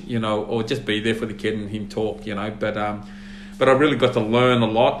change, or just be there for the kid and him talk, but I really got to learn a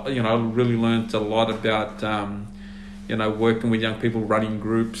lot. I really learned a lot about, working with young people, running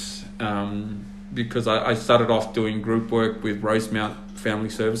groups, because I started off doing group work with Rosemount Family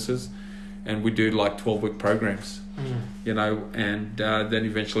Services, and we do like 12-week programs, and then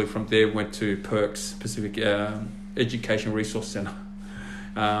eventually from there went to PERCS, Pacific Education Resource Centre,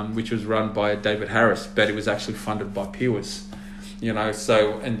 which was run by David Harris, but it was actually funded by PIWAS,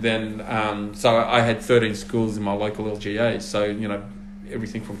 so I had 13 schools in my local LGA, so,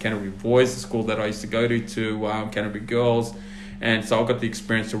 everything from Canterbury Boys, the school that I used to go to Canterbury Girls, and so I got the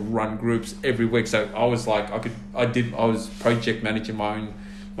experience to run groups every week. So I was like, I was project managing my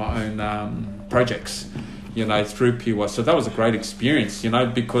own projects, through PIWAS. So that was a great experience,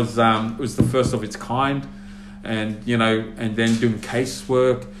 because it was the first of its kind. And and then doing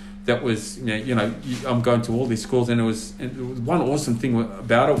casework, that was I'm going to all these schools, and it was one awesome thing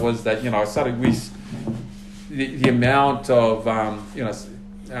about it was that I started with the amount of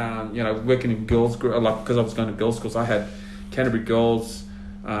working in girls group, like because I was going to girls schools. I had Canterbury Girls,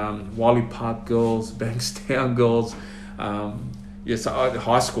 Wiley Park Girls, Bankstown Girls, so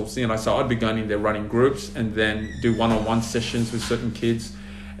high schools. So I'd be going in there running groups, and then do one-on-one sessions with certain kids.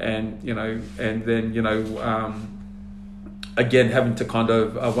 And then again, having to kind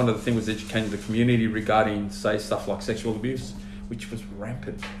of one of the things was educating the community regarding, say, stuff like sexual abuse, which was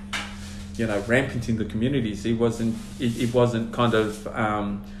rampant in the communities. It wasn't kind of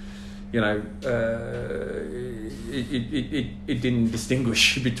it didn't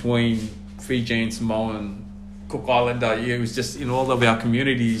distinguish between Fijian, Samoan, Cook Islander. It was just in all of our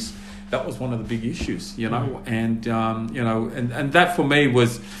communities. That was one of the big issues, and that for me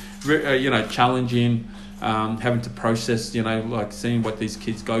was, challenging, having to process, like seeing what these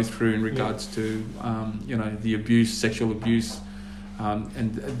kids go through in regards to, the abuse, sexual abuse,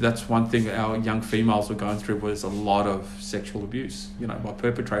 and that's one thing our young females were going through was a lot of sexual abuse, by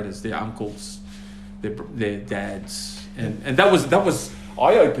perpetrators, their uncles, their dads, and that was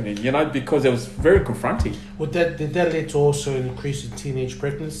eye-opening, because it was very confronting. Did that lead to also an increase in teenage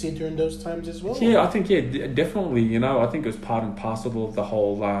pregnancy during those times as well? Yeah, I think, definitely, I think it was part and parcel of the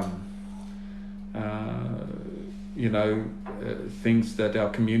whole, things that our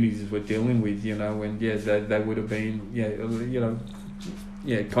communities were dealing with, and they would have been,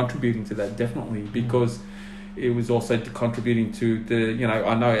 contributing to that, definitely, because it was also contributing to the,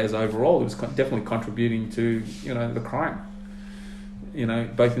 I know as overall, it was definitely contributing to, the crime. you know,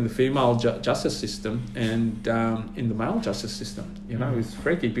 both in the female justice system and in the male justice system. You know, it's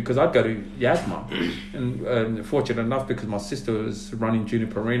freaky because I'd go to Yasma, and fortunate enough because my sister was running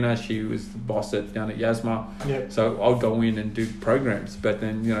Juniper Arena, she was the boss down at Yasma. Yep. So I'd go in and do programs. But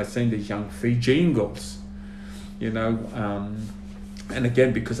then, you know, seeing these young Fijian girls, you know, and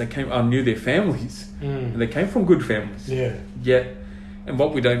again, because I knew their families, and they came from good families. Yeah. Yet, and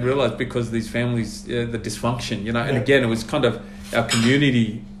what we don't realize, because these families, the dysfunction, you know, and again, it was kind of our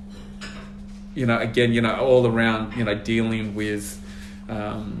community, you know, again, you know, all around, you know, dealing with,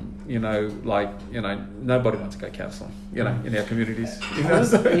 you know, like, you know, nobody wants to go counselling, you know, in our communities. You know?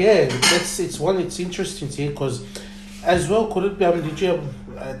 Yeah, it's interesting to hear because, as well, could it be? I mean, did you have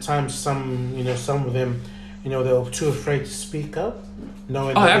at times some of them, you know, they were too afraid to speak up,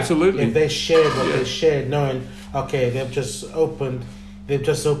 knowing absolutely. If they shared what they shared, knowing okay, they've just opened the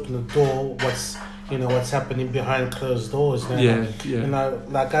door. What's happening behind closed doors now. Yeah. And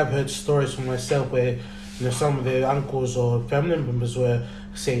like I've heard stories from myself where, you know, some of their uncles or family members were,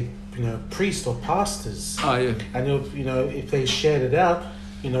 say, you know, priests or pastors. Oh yeah. And you know, if they shared it out,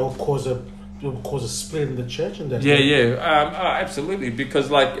 you know, it will cause a split in the church and that. Absolutely,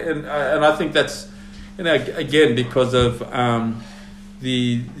 because like, and I think that's, you know, again, because of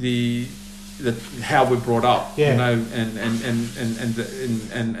the how we're brought up, you know, and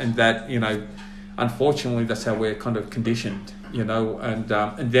that, you know, unfortunately that's how we're kind of conditioned, you know, and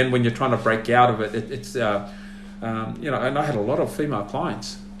then when you're trying to break out of it, it's you know, and I had a lot of female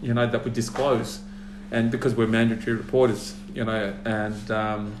clients, you know, that would disclose, and because we're mandatory reporters, you know,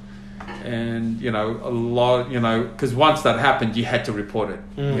 and you know, a lot, you know, because once that happened, you had to report it,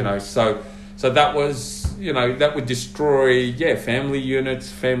 you know, so that was, you know, that would destroy, family units,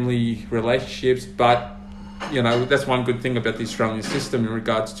 family relationships. But, you know, that's one good thing about the Australian system in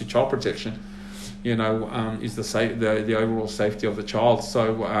regards to child protection, you know, is the overall safety of the child.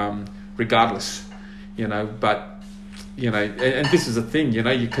 So regardless, you know, but, you know, and this is a thing, you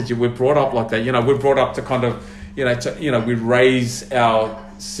know, because we're brought up like that, you know, we're brought up to kind of, you know, we raise our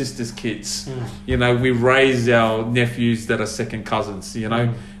sisters' kids, you know, we raise our nephews that are second cousins, you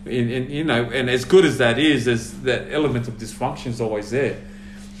know, you know, and as good as that is that element of dysfunction is always there,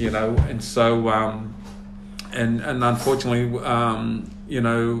 you know, and so and unfortunately, you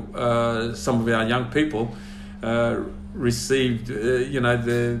know, some of our young people received, you know,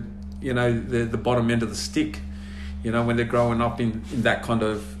 the bottom end of the stick, you know, when they're growing up in that kind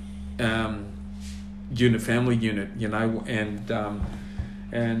of family unit, you know,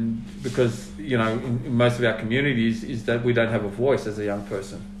 and because, you know, in most of our communities is that we don't have a voice as a young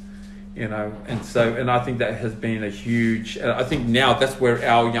person, you know, and I think that has been a huge, I think now that's where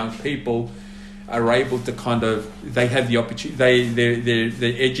our young people are able to kind of, they have the opportunity,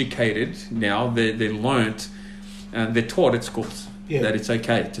 they're educated now, they're learnt, and they're taught at schools that it's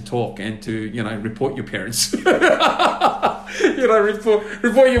okay to talk and to, you know, report your parents. You know,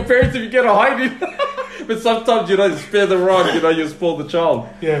 report your parents if you get a hiding. But sometimes, you know, spare the rod, you know, you spoil the child.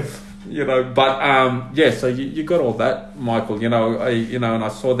 Yeah. You know, but so you got all that, Michael. You know, and I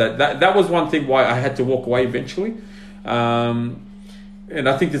saw that was one thing why I had to walk away eventually. And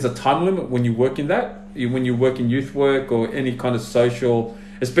I think there's a time limit when you work in that. When you work in youth work or any kind of social,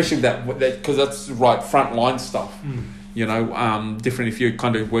 especially that because that's right frontline stuff. You know, different if you're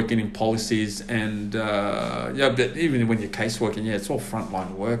kind of working in policies and but even when you're caseworking, it's all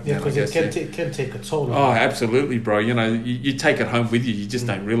frontline work. Yeah, because it can take a toll. Oh, absolutely, bro. You know, you take it home with you. You just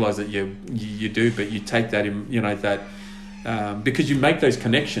don't realize that you do, but you take that in. You know that because you make those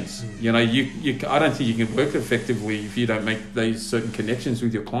connections. You know, you I don't think you can work effectively if you don't make those certain connections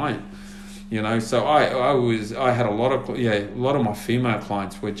with your client. You know, so I had a lot of my female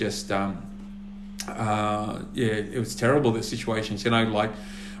clients were just. It was terrible, the situations, you know, like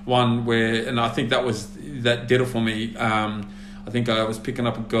one where, and I think that did it for me. I think I was picking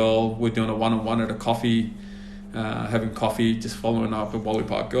up a girl, we're doing a one-on-one at a coffee, having coffee, just following up with Wally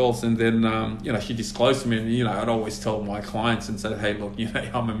Park girls, and then, you know, she disclosed to me, and, you know, I'd always tell my clients and say, hey, look, you know,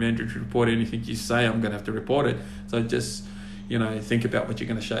 I'm a mandatory reporter, anything you say, I'm going to have to report it. So just, you know, think about what you're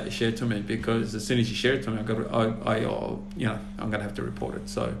going to share to me, because as soon as you share it to me, I'm going to have to report it.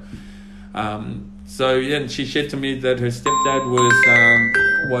 So, and she shared to me that her stepdad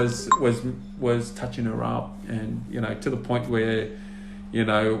was touching her up, and, you know, to the point where, you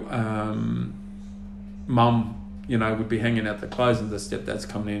know, mum, you know, would be hanging out the clothes and the stepdad's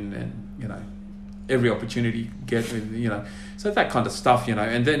coming in, and, you know, every opportunity get with, you know, so that kind of stuff, you know.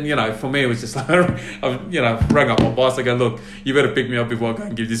 And then, you know, for me it was just like, you know, rang up my boss, I go, look, you better pick me up before I go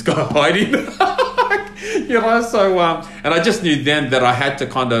and give this guy a hiding. You know, so and I just knew then that I had to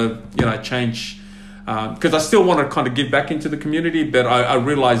kind of, you know, change because I still want to kind of give back into the community, but I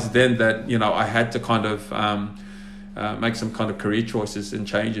realized then that, you know, I had to kind of make some kind of career choices and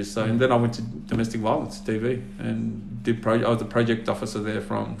changes. So, and then I went to domestic violence DV and I was the project officer there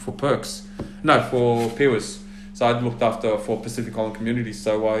for PIWIS. So I looked after for Pacific Island communities.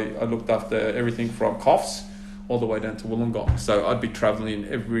 So I looked after everything from Coffs all the way down to Wollongong. So I'd be traveling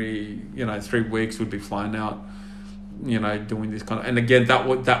every, 3 weeks, would be flying out, doing this kind of, and again,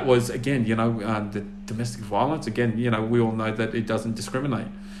 that was again, the domestic violence, again, we all know that it doesn't discriminate,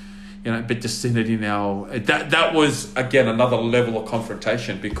 but just seeing it in that was, again, another level of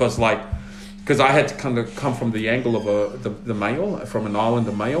confrontation because I had to kind of come from the angle of the male, from an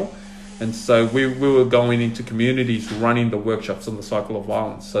islander male. And so we were going into communities, running the workshops on the cycle of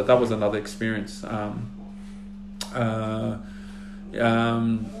violence. So that was another experience. A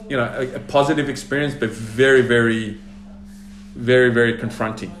positive experience, but very, very, very, very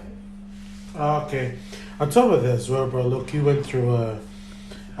confronting. Okay. On top of this, well, bro, look, you went through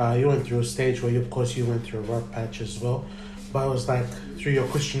a stage where, of course, you went through a rough patch as well. But it was like through your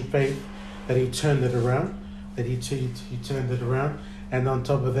Christian faith that he turned it around. He turned it around. And on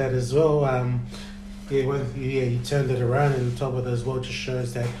top of that as well, he turned it around. And on top of that as well, just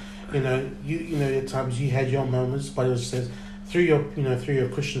shows that, at times you had your moments, but it says through your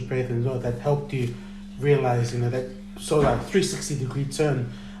Christian faith and all that helped you realize, that sort of like 360-degree turn.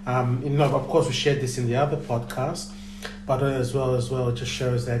 Of course, we shared this in the other podcast, but as well, it just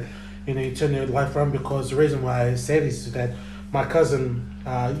shows that, you turn your life around, because the reason why I say this is that my cousin,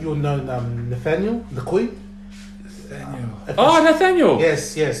 you'll know Nathaniel, the Queen. Nathaniel.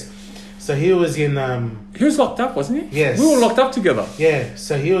 Yes. So he was in... he was locked up, wasn't he? Yes. We were locked up together. Yeah,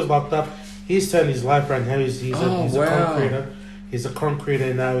 so he was locked up. He's turned his life around. Now he's a concreter. He's a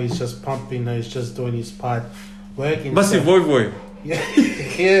concreter now. He's just pumping. He's just doing his part, working. Massive boy. Yeah,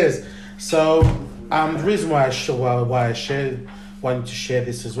 he is. So the reason why I wanted to share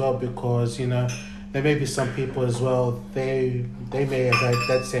this as well, because, there may be some people as well, they may have had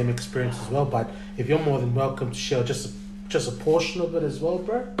that same experience as well, but if you're more than welcome to share just a portion of it as well,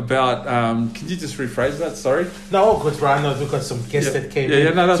 bro. About, can you just rephrase that? Sorry? No, all good, bro. I know we've got some guests that came in.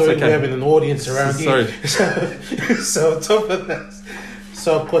 Yeah, no, that's so okay. We're having an audience around Sorry. here. So on top of that,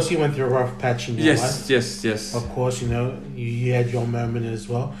 so of course you went through a rough patch in your life. Yes. Of course, you had your moment as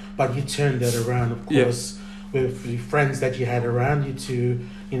well, but you turned that around, of course, with the friends that you had around you to,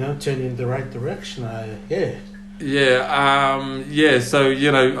 turn in the right direction. So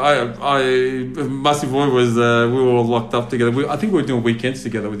I Massive Boy was we were all locked up together. I think we were doing weekends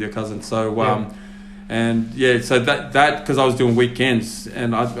together with your cousin. So so that because I was doing weekends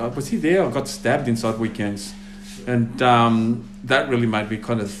and I was he there. I got stabbed inside weekends, and that really made me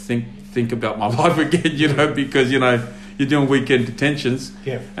kind of think about my life again. Because you're doing weekend detentions,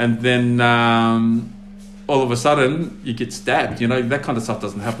 and then all of a sudden you get stabbed. That kind of stuff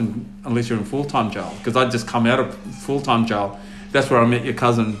doesn't happen unless you're in full-time jail, because I'd just come out of full-time jail. That's where I met your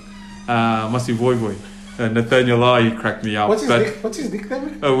cousin, Masi Voy Voy. Nathaniel, he cracked me up. What's his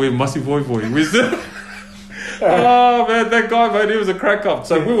nickname? Oh, we're Masi Voy Voy. Oh man, that guy, man, he was a crack up.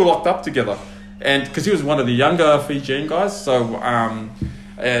 So we were locked up together, and because he was one of the younger Fijian guys. So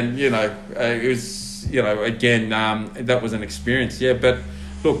it was again that was an experience. Yeah, but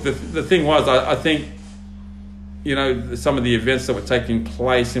look, the thing was, I think, some of the events that were taking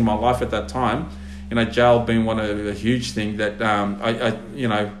place in my life at that time, jail being one of the huge thing that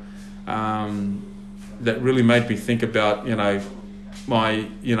that really made me think about, my,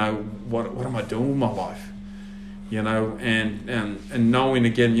 what am I doing with my life? And knowing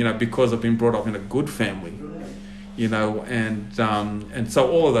again, because I've been brought up in a good family, and so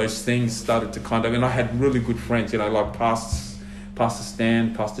all of those things started to kind of, and I had really good friends, like Pastor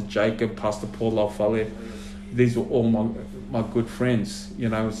Stan, Pastor Jacob, Pastor Paul Laufale. These were all my good friends,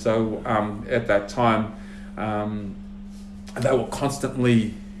 so at that time, they were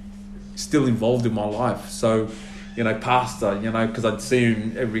constantly still involved in my life. So, Pastor, because I'd see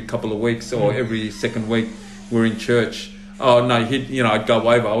him every couple of weeks or every second week we're in church. Oh, no, I'd go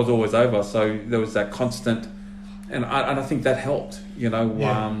over. I was always over. So there was that constant, and I think that helped,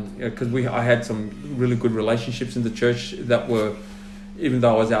 because I had some really good relationships in the church that were, even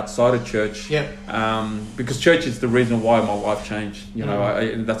though I was outside of church, because church is the reason why my life changed.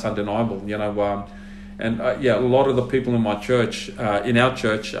 And that's undeniable. A lot of the people in my church, in our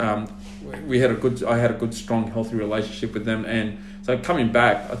church, I had a good, strong, healthy relationship with them. And so coming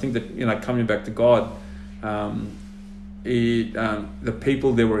back, I think that coming back to God, the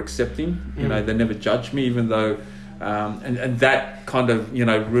people they were accepting, they never judged me, even though, and that kind of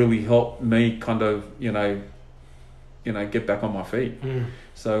really helped me kind of get back on my feet.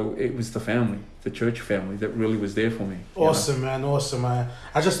 So it was the family, the church family, that really was there for me. Awesome, man. Awesome. I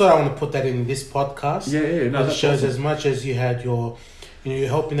just thought I want to put that in this podcast. Yeah. No, it shows awesome. as much as you had your, you're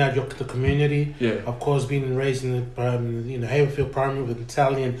helping out the community. Yeah. Of course, being raised in the, Haverfield Primary with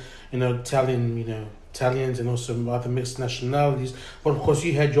Italians and also other mixed nationalities. But of course,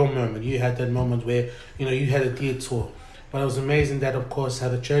 you had your moment. You had that moment where, you had a detour. But it was amazing that, of course, how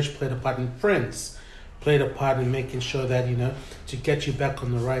the church played a part in friends, played a part in making sure that, to get you back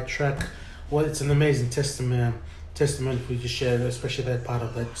on the right track. Well, it's an amazing testament for you to share, especially that part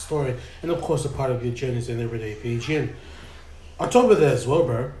of that story. And, of course, a part of your journey as an everyday Fijian. On top of that as well,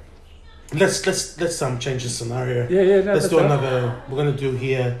 bro, let's change the scenario. Yeah. Let's do another. We're gonna do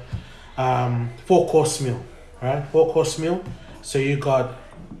here, 4-course meal, right? 4-course meal. So you got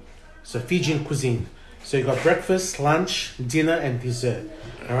Fijian cuisine. So you got breakfast, lunch, dinner, and dessert.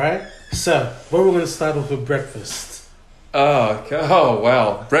 All right. So where we're gonna start off with breakfast. Oh, okay. Oh,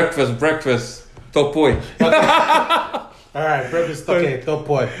 wow. Breakfast. Topoi. All right, breakfast. Okay, top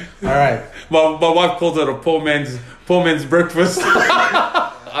boy. All right. My wife calls it a poor man's breakfast.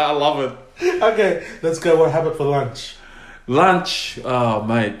 I love it. Okay, let's go. What happened for lunch? Lunch, oh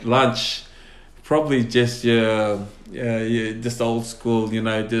mate, lunch. Probably just just old school,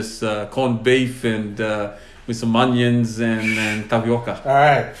 just corned beef and with some onions and tapioca. All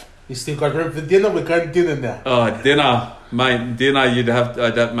right. You still got room for dinner? We're going dinner now. Oh, dinner, mate. Dinner, you'd have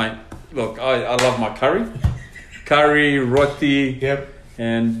that, mate. Look, I love my curry, roti. Yep.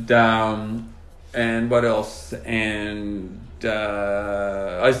 And what else? And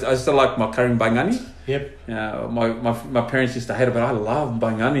I still like my curry bangani. Yep. My parents used to hate it, but I love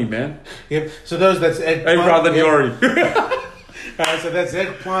bangani, man. Yep. So that's eggplant. Hey, brother Yori. Alright, so that's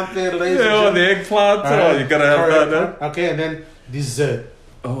eggplant there, ladies and Yeah, gentlemen. the eggplant. Right. You gotta have that. No? Okay, and then dessert.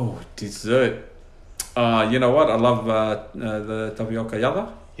 Oh, dessert. You know what? I love the tapioca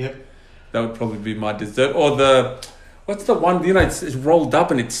yada. Yep. That would probably be my dessert. Or what's the one? It's rolled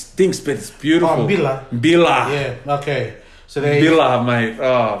up and it stinks, but it's beautiful. Oh, bila. Bila. Yeah. Okay. So there. Bila, mate.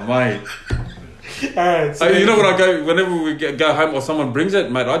 Oh, mate. All right. So You know when whenever we go home or someone brings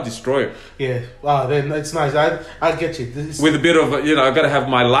it, mate, I destroy it. Yeah. Wow. Then it's nice. I get you. With a bit of, I gotta have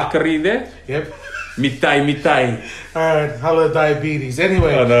my lakari there. Yep. Mitai. All right. Hello, diabetes.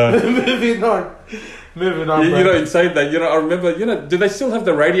 Anyway, I know. moving on. You bro. know, in saying that, I remember, do they still have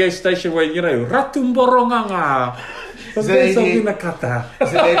the radio station where, Ratumboronganga? Is that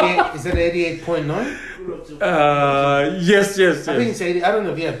 88.9? Yes. I think it's 80. I don't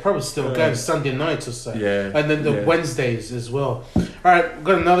know. Yeah, probably still going Sunday nights or so. Yeah. And then the Wednesdays as well. All right, we've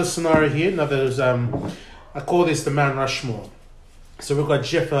got another scenario here. I call this the Mount Rushmore. So we've got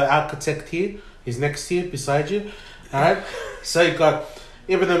Jeff, our architect here. He's next to you, beside you. All right. So you got,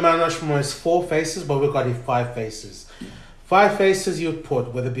 even though Mount Rushmore has 4 faces, but we've got here 5 faces. 5 faces you would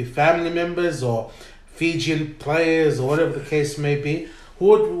put, whether it be family members or Fijian players or whatever the case may be.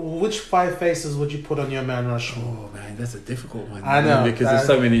 Which 5 faces would you put on your Mount Rushmore? Oh man, that's a difficult one. I know, because there's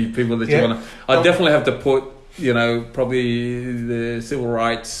so many people that you want to. I definitely have to put, probably the civil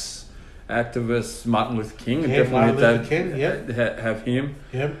rights activist Martin Luther King. Yeah, Martin Luther King. Have him.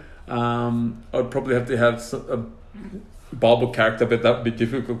 Yep. I'd probably have to have a Bible character, but that'd be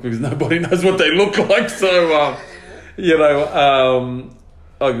difficult because nobody knows what they look like. So,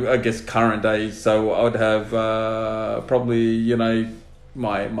 I guess current day. So I would have probably my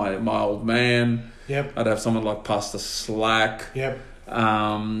old man. Yep. I'd have someone like Pastor Slack. Yep.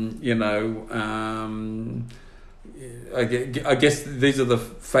 I guess these are the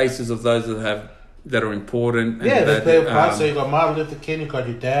faces of those that are important. Yeah, that they play a part. So you got Martin Luther King, you got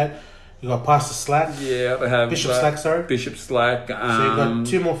your dad, you got Pastor Slack. Yeah, I'd have Bishop Slack. Sorry, Bishop Slack. so you got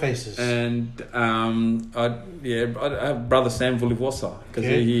 2 more faces. And I'd have Brother Sam Vulivosa because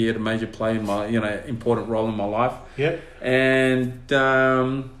he had a major play in my important role in my life. Yep. And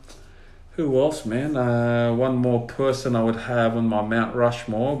who else, man? One more person I would have on my Mount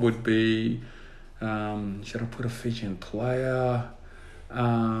Rushmore would be. Should I put a Fijian player?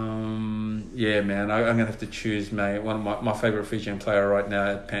 Yeah, man. I'm gonna have to choose, mate. One of my favorite Fijian player right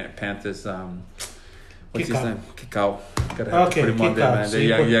now at Panthers. What's his name? Kikau. Gotta have to put him on there, man. So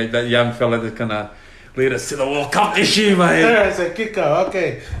that young fella that's gonna lead us to the World Cup this year, mate. Alright, so Kiko,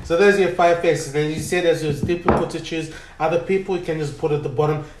 okay. So those are your 5 faces. And you said as it's difficult to choose other people, you can just put at the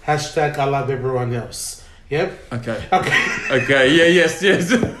bottom hashtag I love everyone else. Yep. Okay. Okay. Yeah. Yes.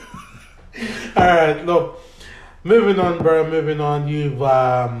 Alright, look. Moving on, bro. Moving on. You've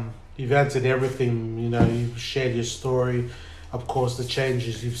answered everything. You've shared your story. Of course, the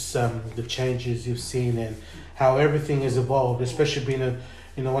changes you've seen and how everything has evolved. Especially being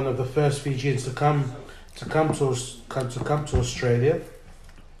one of the first Fijians to come to come to Australia.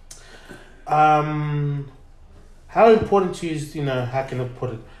 How important to you is, how can I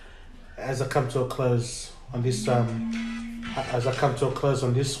put it? As I come to a close on this,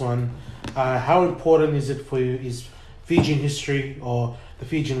 one, how important is it for you? Is Fijian history or the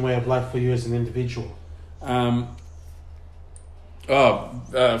Fijian way of life for you as an individual? For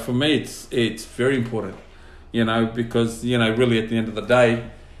me, it's very important, because really at the end of the day,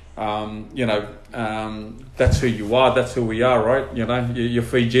 that's who you are, that's who we are, right? You're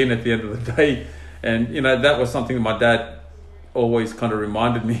Fijian at the end of the day, and that was something that my dad always kind of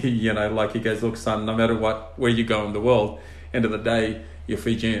reminded me. Like he goes, look, son, no matter where you go in the world, end of the day, you're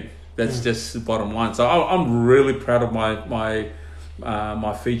Fijian. That's just the bottom line. So I'm really proud of my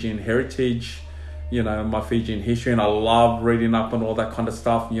Fijian heritage, my Fijian history, and I love reading up on all that kind of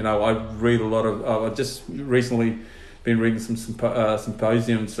stuff. I read a lot of. I just recently been reading some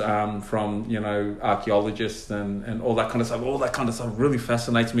symposiums from archaeologists and all that kind of stuff. All that kind of stuff really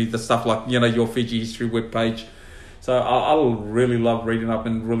fascinates me. The stuff like your Fiji history webpage. So I really love reading up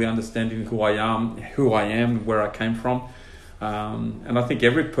and really understanding who I am, where I came from. And I think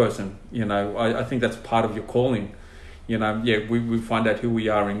every person, I think that's part of your calling. We find out who we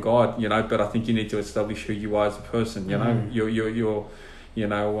are in God, but I think you need to establish who you are as a person, your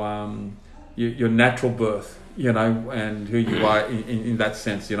natural birth, and who you are in that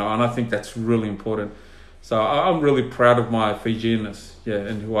sense, and I think that's really important. So I'm really proud of my Fijianness,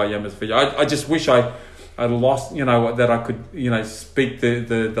 and who I am as Fijian. I just wish I lost, that I could, speak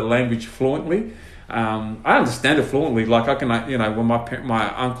the language fluently. I understand it fluently. Like I can, when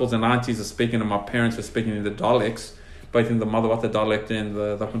my uncles and aunties are speaking and my parents are speaking in the dialects, both in the Mother dialect and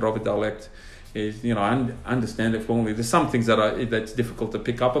the Hapunroba dialect, is I understand it fluently. There's some things that's difficult to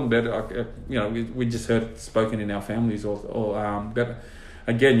pick up on, but we just heard it spoken in our families, but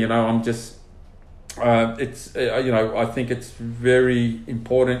again, I'm just it's I think it's very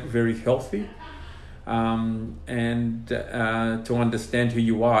important, very healthy. And to understand who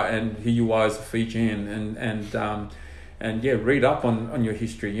you are and who you are as a Fijian, and read up on your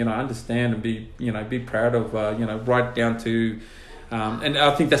history, understand and be proud of, right down to, and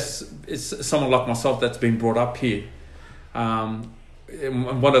I think it's someone like myself that's been brought up here. And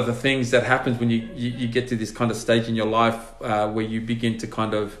one of the things that happens when you get to this kind of stage in your life, where you begin to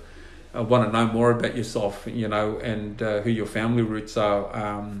kind of want to know more about yourself, and who your family roots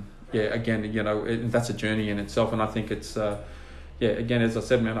are. Again, that's a journey in itself, and I think it's, again, as I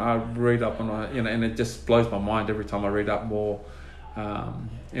said, man, I read up on, and it just blows my mind every time I read up more,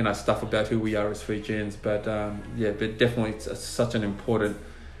 stuff about who we are as Fijians. But but definitely it's such an important,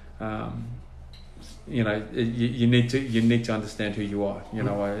 you need to understand who you are.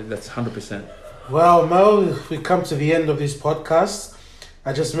 That's 100%. Well, Mo, we come to the end of this podcast.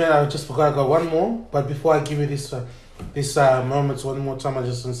 I just forgot I got one more, but before I give you this moments one more time, I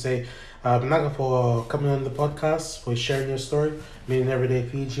just want to say Naga for coming on the podcast, for sharing your story, being an everyday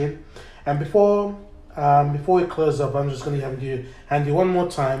Fijian. And before we close up, I'm just going to hand you one more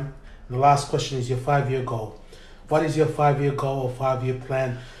time. The last question is your 5-year goal. What is your 5-year goal or 5-year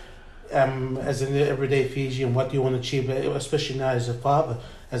plan as an everyday Fijian? What do you want to achieve, especially now as a father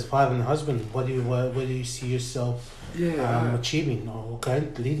and husband? What do you see yourself achieving or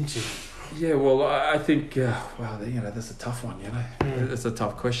leading to? Yeah, well, I think, that's a tough one, It's a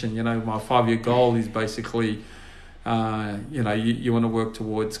tough question. My 5-year goal is basically, you want to work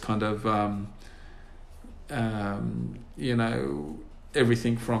towards kind of,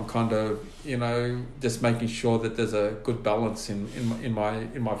 everything from kind of, just making sure that there's a good balance in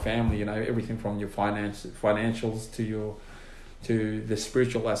my family, everything from your financials to the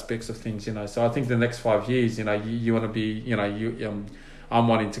spiritual aspects of things, So I think the next 5 years, you want to be, I'm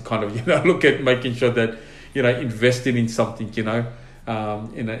wanting to kind of, look at making sure that, investing in something, in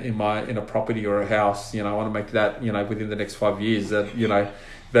a property or a house, I want to make that, within the next 5 years that,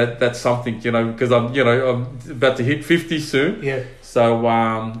 that's something, because I'm about to hit 50 soon. Yeah. So,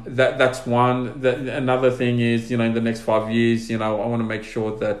 that's one. Another thing is, in the next 5 years, I want to make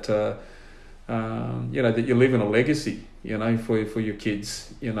sure that, that you're leaving a legacy, for your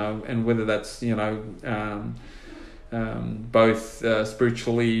kids, and whether that's, both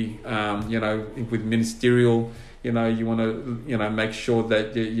spiritually, with ministerial, you want to, make sure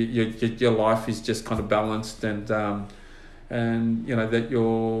that your life is just kind of balanced and that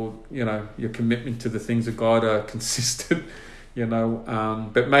your commitment to the things of God are consistent,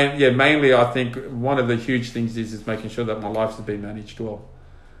 but mainly I think one of the huge things is making sure that my life has been managed well,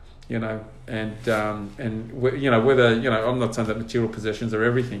 and whether, I'm not saying that material possessions are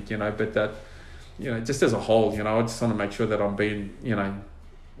everything, but that, just as a whole, I just want to make sure that I'm being,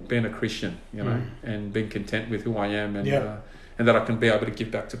 being a Christian, you know, and being content with who I am, and and that I can be able to give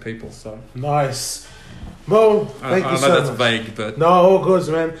back to people. So nice. Mo, thank you so much. I know that's vague, but no, all good,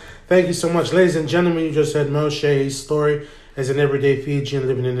 man. Thank you so much, ladies and gentlemen. You just heard Mo share his story as an everyday Fijian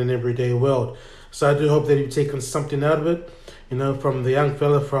living in an everyday world. So I do hope that you've taken something out of it, you know, from the young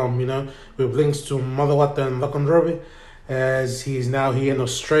fella from, you know, with links to Madawata and Lakondrobi, as he's now here in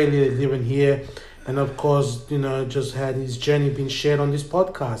Australia, living here, and of course, you know, just had his journey being shared on this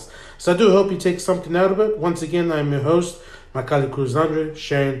podcast. So I do hope you take something out of it. Once again, I'm your host, Makali Cruz Andre,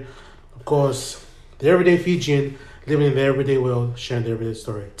 sharing, of course, the everyday Fijian, living in the everyday world, sharing the everyday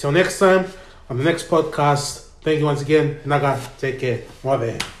story. Till next time, on the next podcast, thank you once again. Naga, take care.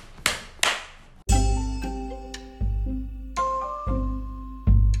 Mwave.